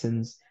resistant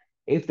patterns.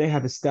 If they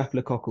have a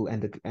staphylococcal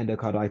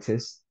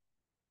endocarditis,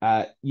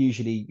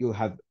 usually you'll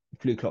have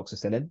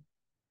flucloxacillin.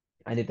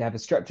 And if they have a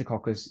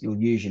streptococcus,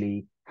 you'll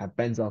usually have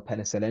benzyl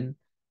penicillin.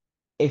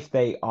 If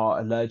they are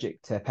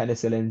allergic to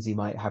penicillins, you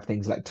might have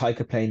things like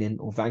teicoplanin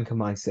or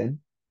vancomycin.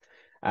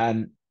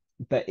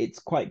 But it's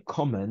quite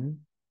common,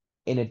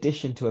 in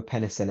addition to a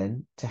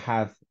penicillin, to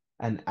have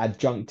an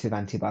adjunctive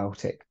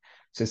antibiotic.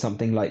 So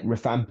something like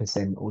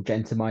rifampicin or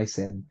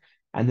gentamicin.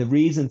 And the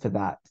reason for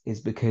that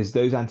is because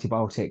those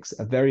antibiotics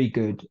are very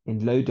good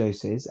in low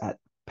doses at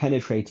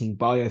penetrating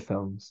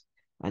biofilms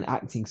and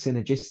acting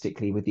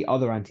synergistically with the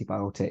other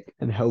antibiotic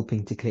and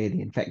helping to clear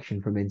the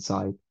infection from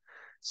inside.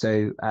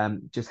 So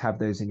just have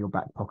those in your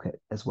back pocket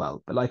as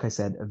well. But like I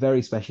said, a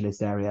very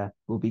specialist area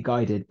will be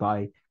guided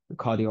by the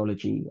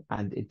cardiology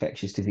and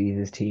infectious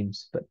diseases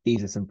teams, but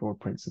these are some broad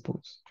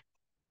principles.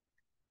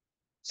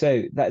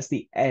 So that's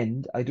the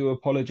end. I do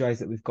apologize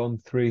that we've gone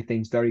through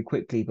things very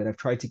quickly, but I've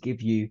tried to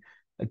give you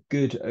a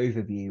good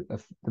overview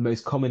of the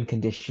most common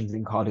conditions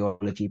in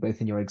cardiology,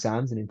 both in your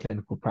exams and in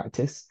clinical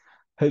practice.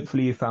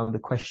 Hopefully you found the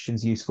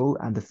questions useful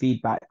and the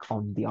feedback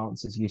on the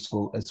answers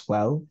useful as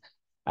well.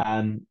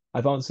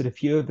 I've answered a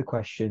few of the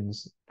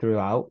questions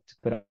throughout,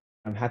 but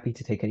I'm happy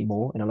to take any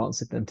more and I'll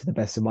answer them to the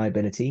best of my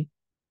ability.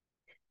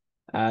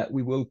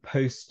 We will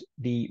post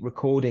the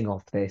recording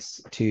of this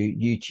to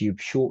YouTube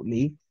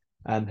shortly,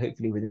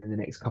 hopefully within the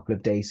next couple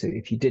of days. So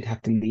if you did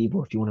have to leave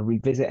or if you want to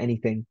revisit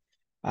anything,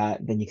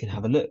 then you can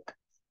have a look.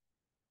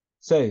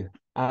 So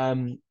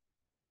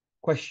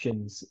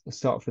questions, we'll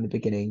start from the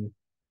beginning.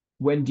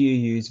 When do you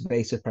use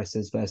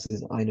vasopressors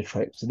versus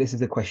inotropes? So this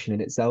is a question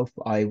in itself,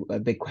 a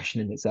big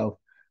question in itself.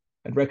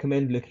 I'd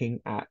recommend looking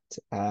at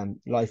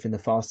life in the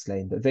fast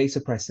lane, but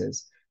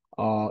vasopressors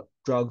are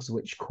drugs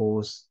which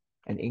cause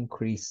an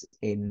increase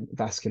in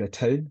vascular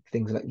tone,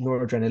 things like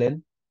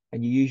noradrenaline,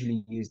 and you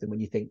usually use them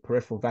when you think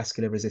peripheral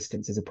vascular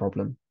resistance is a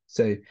problem.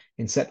 So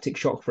in septic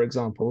shock, for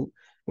example,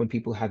 when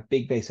people have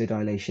big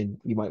vasodilation,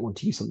 you might want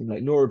to use something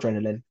like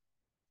noradrenaline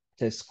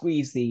to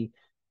squeeze the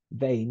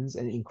veins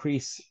and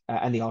increase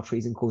and the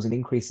arteries and cause an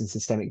increase in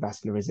systemic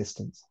vascular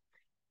resistance.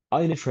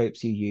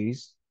 Inotropes you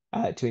use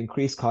to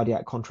increase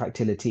cardiac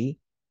contractility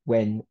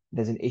when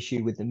there's an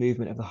issue with the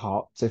movement of the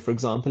heart. So for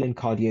example, in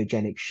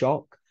cardiogenic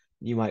shock,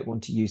 you might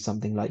want to use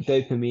something like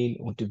dopamine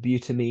or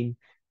dobutamine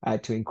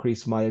to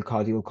increase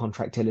myocardial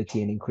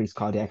contractility and increase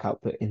cardiac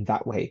output in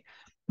that way.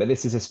 But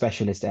this is a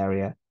specialist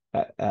area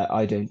that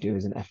I don't do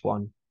as an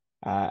F1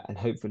 and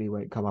hopefully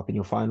won't come up in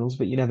your finals,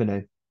 but you never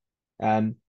know.